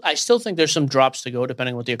 I still think there's some drops to go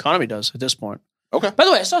depending on what the economy does at this point. Okay. By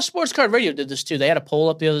the way, I saw Sports Card Radio did this too. They had a poll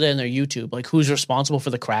up the other day on their YouTube, like who's responsible for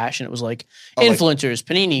the crash, and it was like influencers,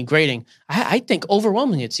 Panini, grading. I think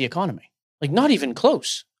overwhelmingly it's the economy, like not even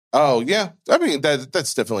close. Oh yeah, I mean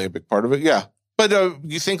that's definitely a big part of it. Yeah, but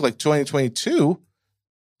you think like 2022,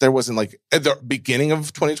 there wasn't like at the beginning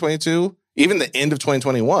of 2022, even the end of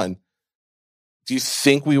 2021. Do you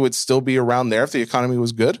think we would still be around there if the economy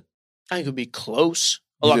was good? I think it would be close,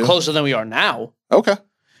 a lot closer than we are now. Okay.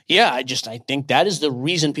 Yeah, I think that is the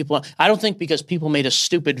reason people. I don't think because people made a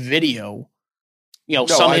stupid video,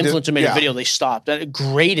 some influencer made a video, they stopped.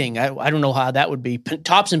 Grading, I don't know how that would be.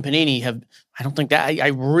 Topps and Panini have. I don't think that. I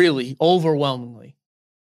really overwhelmingly.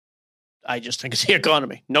 I just think it's the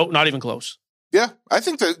economy. No, not even close. Yeah, I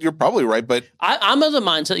think that you're probably right, but I'm of the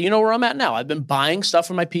mindset. You know where I'm at now. I've been buying stuff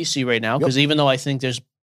for my PC right now because even though I think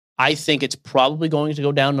it's probably going to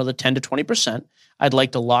go down another 10 to 20%. I'd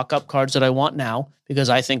like to lock up cards that I want now because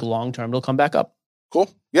I think long term it'll come back up. Cool.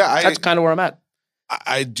 Yeah, that's kind of where I'm at.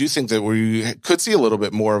 I do think that we could see a little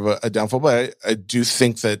bit more of a downfall, but I do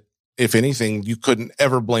think that if anything, you couldn't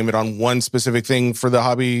ever blame it on one specific thing for the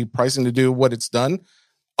hobby pricing to do what it's done,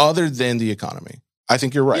 other than the economy. I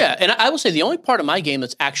think you're right. Yeah, and I will say the only part of my game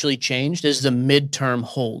that's actually changed is the midterm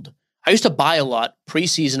hold. I used to buy a lot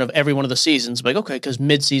preseason of every one of the seasons. Like, okay, because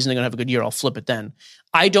midseason they're going to have a good year. I'll flip it then.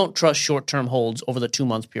 I don't trust short-term holds over the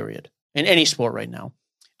 2-month period in any sport right now.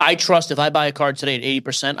 I trust if I buy a card today at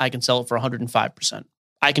 80%, I can sell it for 105%.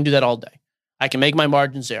 I can do that all day. I can make my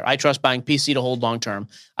margins there. I trust buying PC to hold long-term.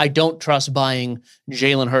 I don't trust buying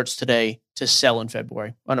Jalen Hurts today to sell in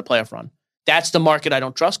February on a playoff run. That's the market I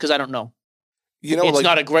don't trust because I don't know. It's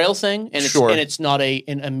not a Grail thing, and it's not an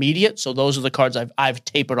immediate. So those are the cards I've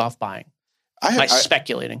tapered off buying.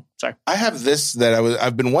 Speculating. Sorry, I have this that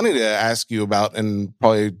I've been wanting to ask you about, and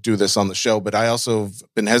probably do this on the show. But I also have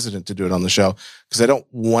been hesitant to do it on the show because I don't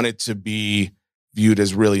want it to be viewed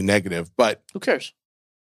as really negative. But who cares?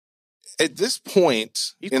 At this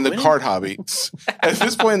point in the card hobby,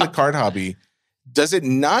 does it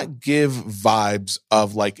not give vibes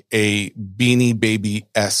of like a Beanie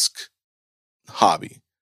Baby-esque hobby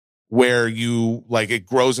where you like it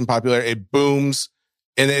grows in popularity, it booms,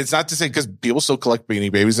 and it's not to say because people still collect Beanie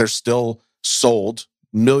Babies, they're still sold,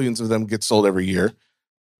 millions of them get sold every year,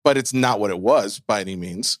 but it's not what it was by any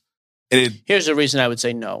means. Here's the reason I would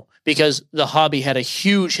say no, because the hobby had a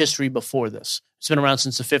huge history before this. It's been around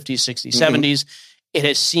since the 50s, 60s, 70s. It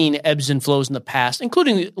has seen ebbs and flows in the past,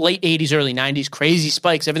 including the late 80s, early 90s, crazy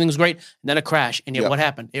spikes, everything was great, and then a crash, and yet what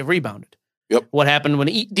happened? It rebounded. Yep. What happened when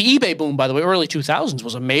the eBay boom, by the way, early 2000s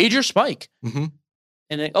was a major spike. Mm-hmm.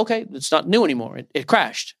 And then, okay, it's not new anymore. It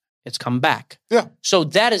crashed. It's come back. Yeah. So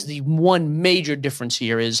that is the one major difference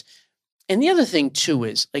here is, and the other thing too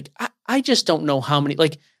is, like, I just don't know how many,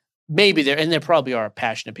 like, maybe there probably are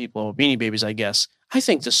passionate people over Beanie Babies, I guess. I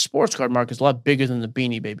think the sports card market is a lot bigger than the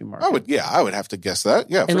Beanie Baby market. I would have to guess that.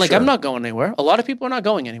 Yeah. And sure. I'm not going anywhere. A lot of people are not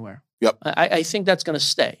going anywhere. Yep. I think that's going to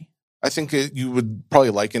stay. I think you would probably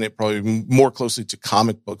liken it probably more closely to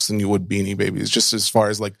comic books than you would Beanie Babies, just as far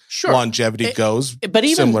as like longevity goes. But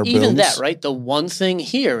even that, right? The one thing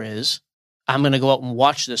here is I'm going to go out and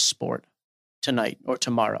watch this sport tonight or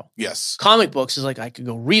tomorrow. Yes. Comic books is like I could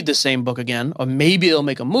go read the same book again, or maybe they'll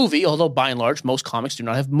make a movie, although by and large, most comics do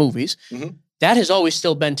not have movies. Mm-hmm. That has always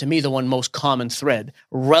still been, to me, the one most common thread.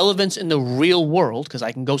 Relevance in the real world, because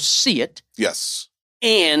I can go see it. Yes.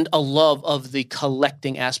 And a love of the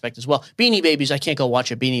collecting aspect as well. Beanie Babies, I can't go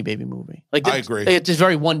watch a Beanie Baby movie. I agree. It's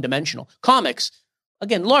very one-dimensional. Comics,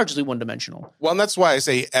 again, largely one-dimensional. Well, and that's why I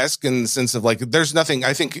say esque in the sense of like, there's nothing,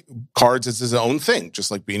 I think cards is its own thing, just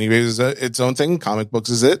like Beanie Babies is its own thing. Comic books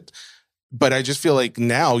is it. But I just feel like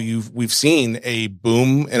now we've seen a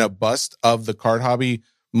boom and a bust of the card hobby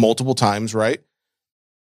multiple times, right?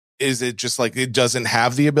 Is it just like it doesn't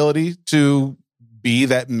have the ability to be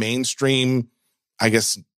that mainstream, I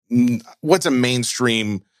guess, what's a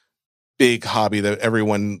mainstream big hobby that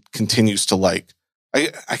everyone continues to like?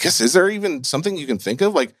 I guess, is there even something you can think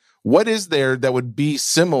of? Like, what is there that would be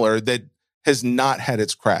similar that has not had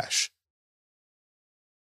its crash?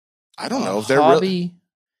 I don't know. If they're hobby,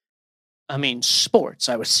 I mean, sports,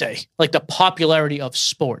 I would say. Like the popularity of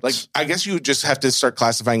sports. Like, I guess you just have to start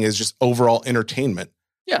classifying it as just overall entertainment.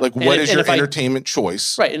 Yeah. Like, what is your entertainment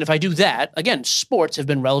choice? Right. And if I do that, again, sports have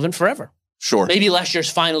been relevant forever. Sure. Maybe last year's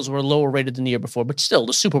finals were lower rated than the year before, but still,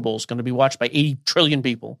 the Super Bowl is going to be watched by 80 trillion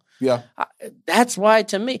people. Yeah. That's why,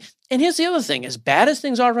 to me, and here's the other thing, as bad as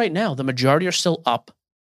things are right now, the majority are still up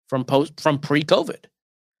from pre-COVID.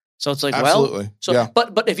 So it's like, absolutely.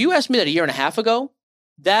 But if you asked me that a year and a half ago,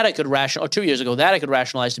 that I could or 2 years ago, that I could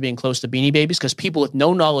rationalize to being close to Beanie Babies because people with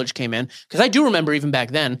no knowledge came in. Because I do remember even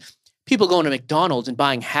back then, people going to McDonald's and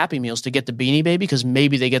buying Happy Meals to get the Beanie Baby because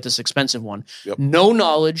maybe they get this expensive one. Yep. No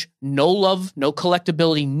knowledge, no love, no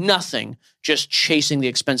collectability, nothing, just chasing the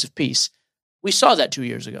expensive piece. We saw that 2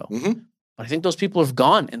 years ago. Mm-hmm. But I think those people have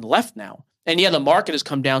gone and left now. And yeah, the market has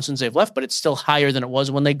come down since they've left, but it's still higher than it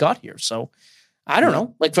was when they got here. So I don't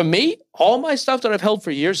know. Like for me, all my stuff that I've held for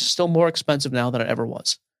years is still more expensive now than it ever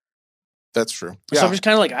was. That's true. So I'm just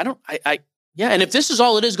kind of like, and if this is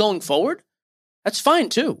all it is going forward, that's fine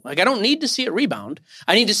too. Like I don't need to see it rebound.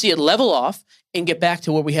 I need to see it level off and get back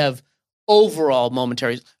to where we have overall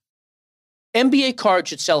momentary. NBA cards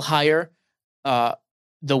should sell higher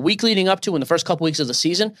the week leading up to in the first couple weeks of the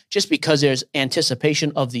season, just because there's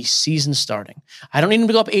anticipation of the season starting. I don't need them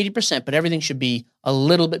to go up 80%, but everything should be a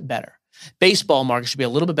little bit better. Baseball market should be a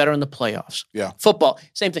little bit better in the playoffs. Yeah. Football,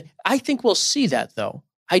 same thing. I think we'll see that though.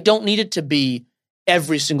 I don't need it to be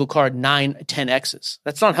every single card 9, 10Xs.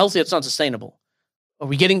 That's not healthy. That's not sustainable. Are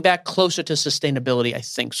we getting back closer to sustainability? I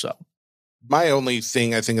think so. My only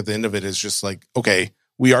thing I think at the end of it is just like, okay,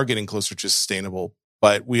 we are getting closer to sustainable,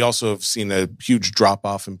 but we also have seen a huge drop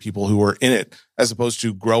off in people who are in it as opposed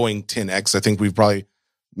to growing 10X. I think we've probably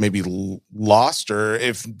maybe lost, or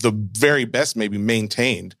if the very best, maybe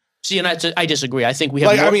maintained. See, and I disagree. I think we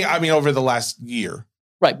have. Like, I mean, over the last year.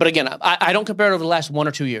 Right. But again, I don't compare it over the last 1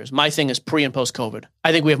 or 2 years. My thing is pre and post COVID.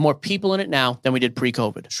 I think we have more people in it now than we did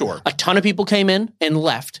pre-COVID. Sure. A ton of people came in and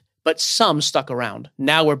left, but some stuck around.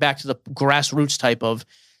 Now we're back to the grassroots type of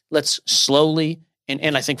let's slowly,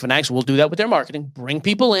 and I think Fanatics will do that with their marketing, bring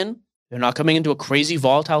people in. They're not coming into a crazy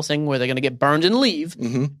volatile thing where they're going to get burned and leave.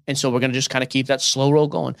 Mm-hmm. And so we're going to just kind of keep that slow roll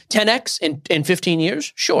going. 10X in 15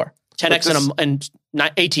 years? Sure. 10X in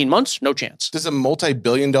 18 months? No chance. Does a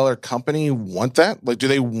multi-billion-dollar company want that? Like, do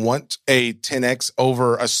they want a 10X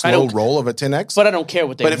over a slow roll of a 10X? But I don't care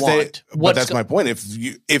what they want. But that's my point.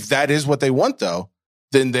 If that is what they want, though,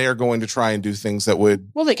 then they are going to try and do things that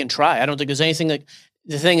would... Well, they can try. I don't think there's anything like...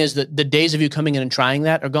 The thing is that the days of you coming in and trying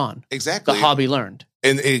that are gone. Exactly. The hobby learned.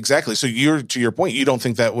 And exactly. So to your point, you don't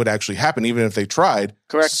think that would actually happen, even if they tried.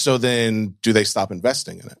 Correct. So then do they stop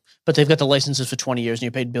investing in it? But they've got the licenses for 20 years and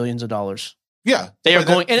you paid billions of dollars. Yeah. They are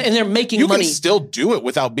going, and they're making money. You can still do it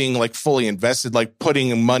without being like fully invested, like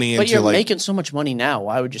putting money into But you're making so much money now.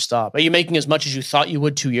 Why would you stop? Are you making as much as you thought you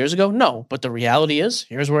would 2 years ago? No. But the reality is,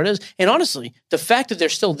 here's where it is. And honestly, the fact that they're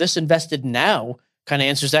still this invested now kind of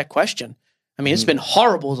answers that question. I mean, it's been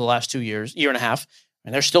horrible the last 2 years, year and a half,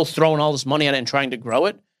 and they're still throwing all this money at it and trying to grow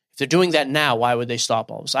it. If they're doing that now, why would they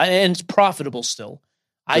stop all this? And it's profitable still.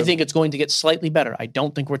 I think it's going to get slightly better. I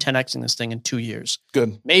don't think we're 10Xing this thing in 2 years.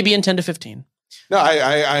 Good. Maybe in 10 to 15. No,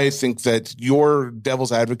 I think that your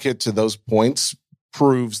devil's advocate to those points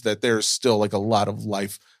proves that there's still like a lot of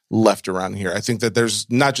life left around here. I think that there's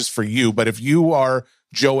not just for you, but if you are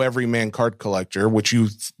Joe Everyman card collector, which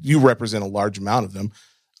you represent a large amount of them,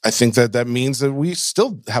 I think that means that we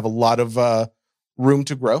still have a lot of room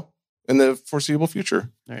to grow in the foreseeable future.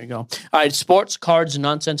 There you go. All right, Sports, Cards, and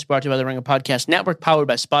Nonsense brought to you by the Ringer Podcast Network, powered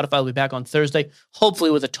by Spotify. We'll be back on Thursday, hopefully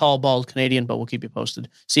with a tall, bald Canadian, but we'll keep you posted.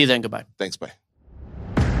 See you then. Goodbye. Thanks. Bye.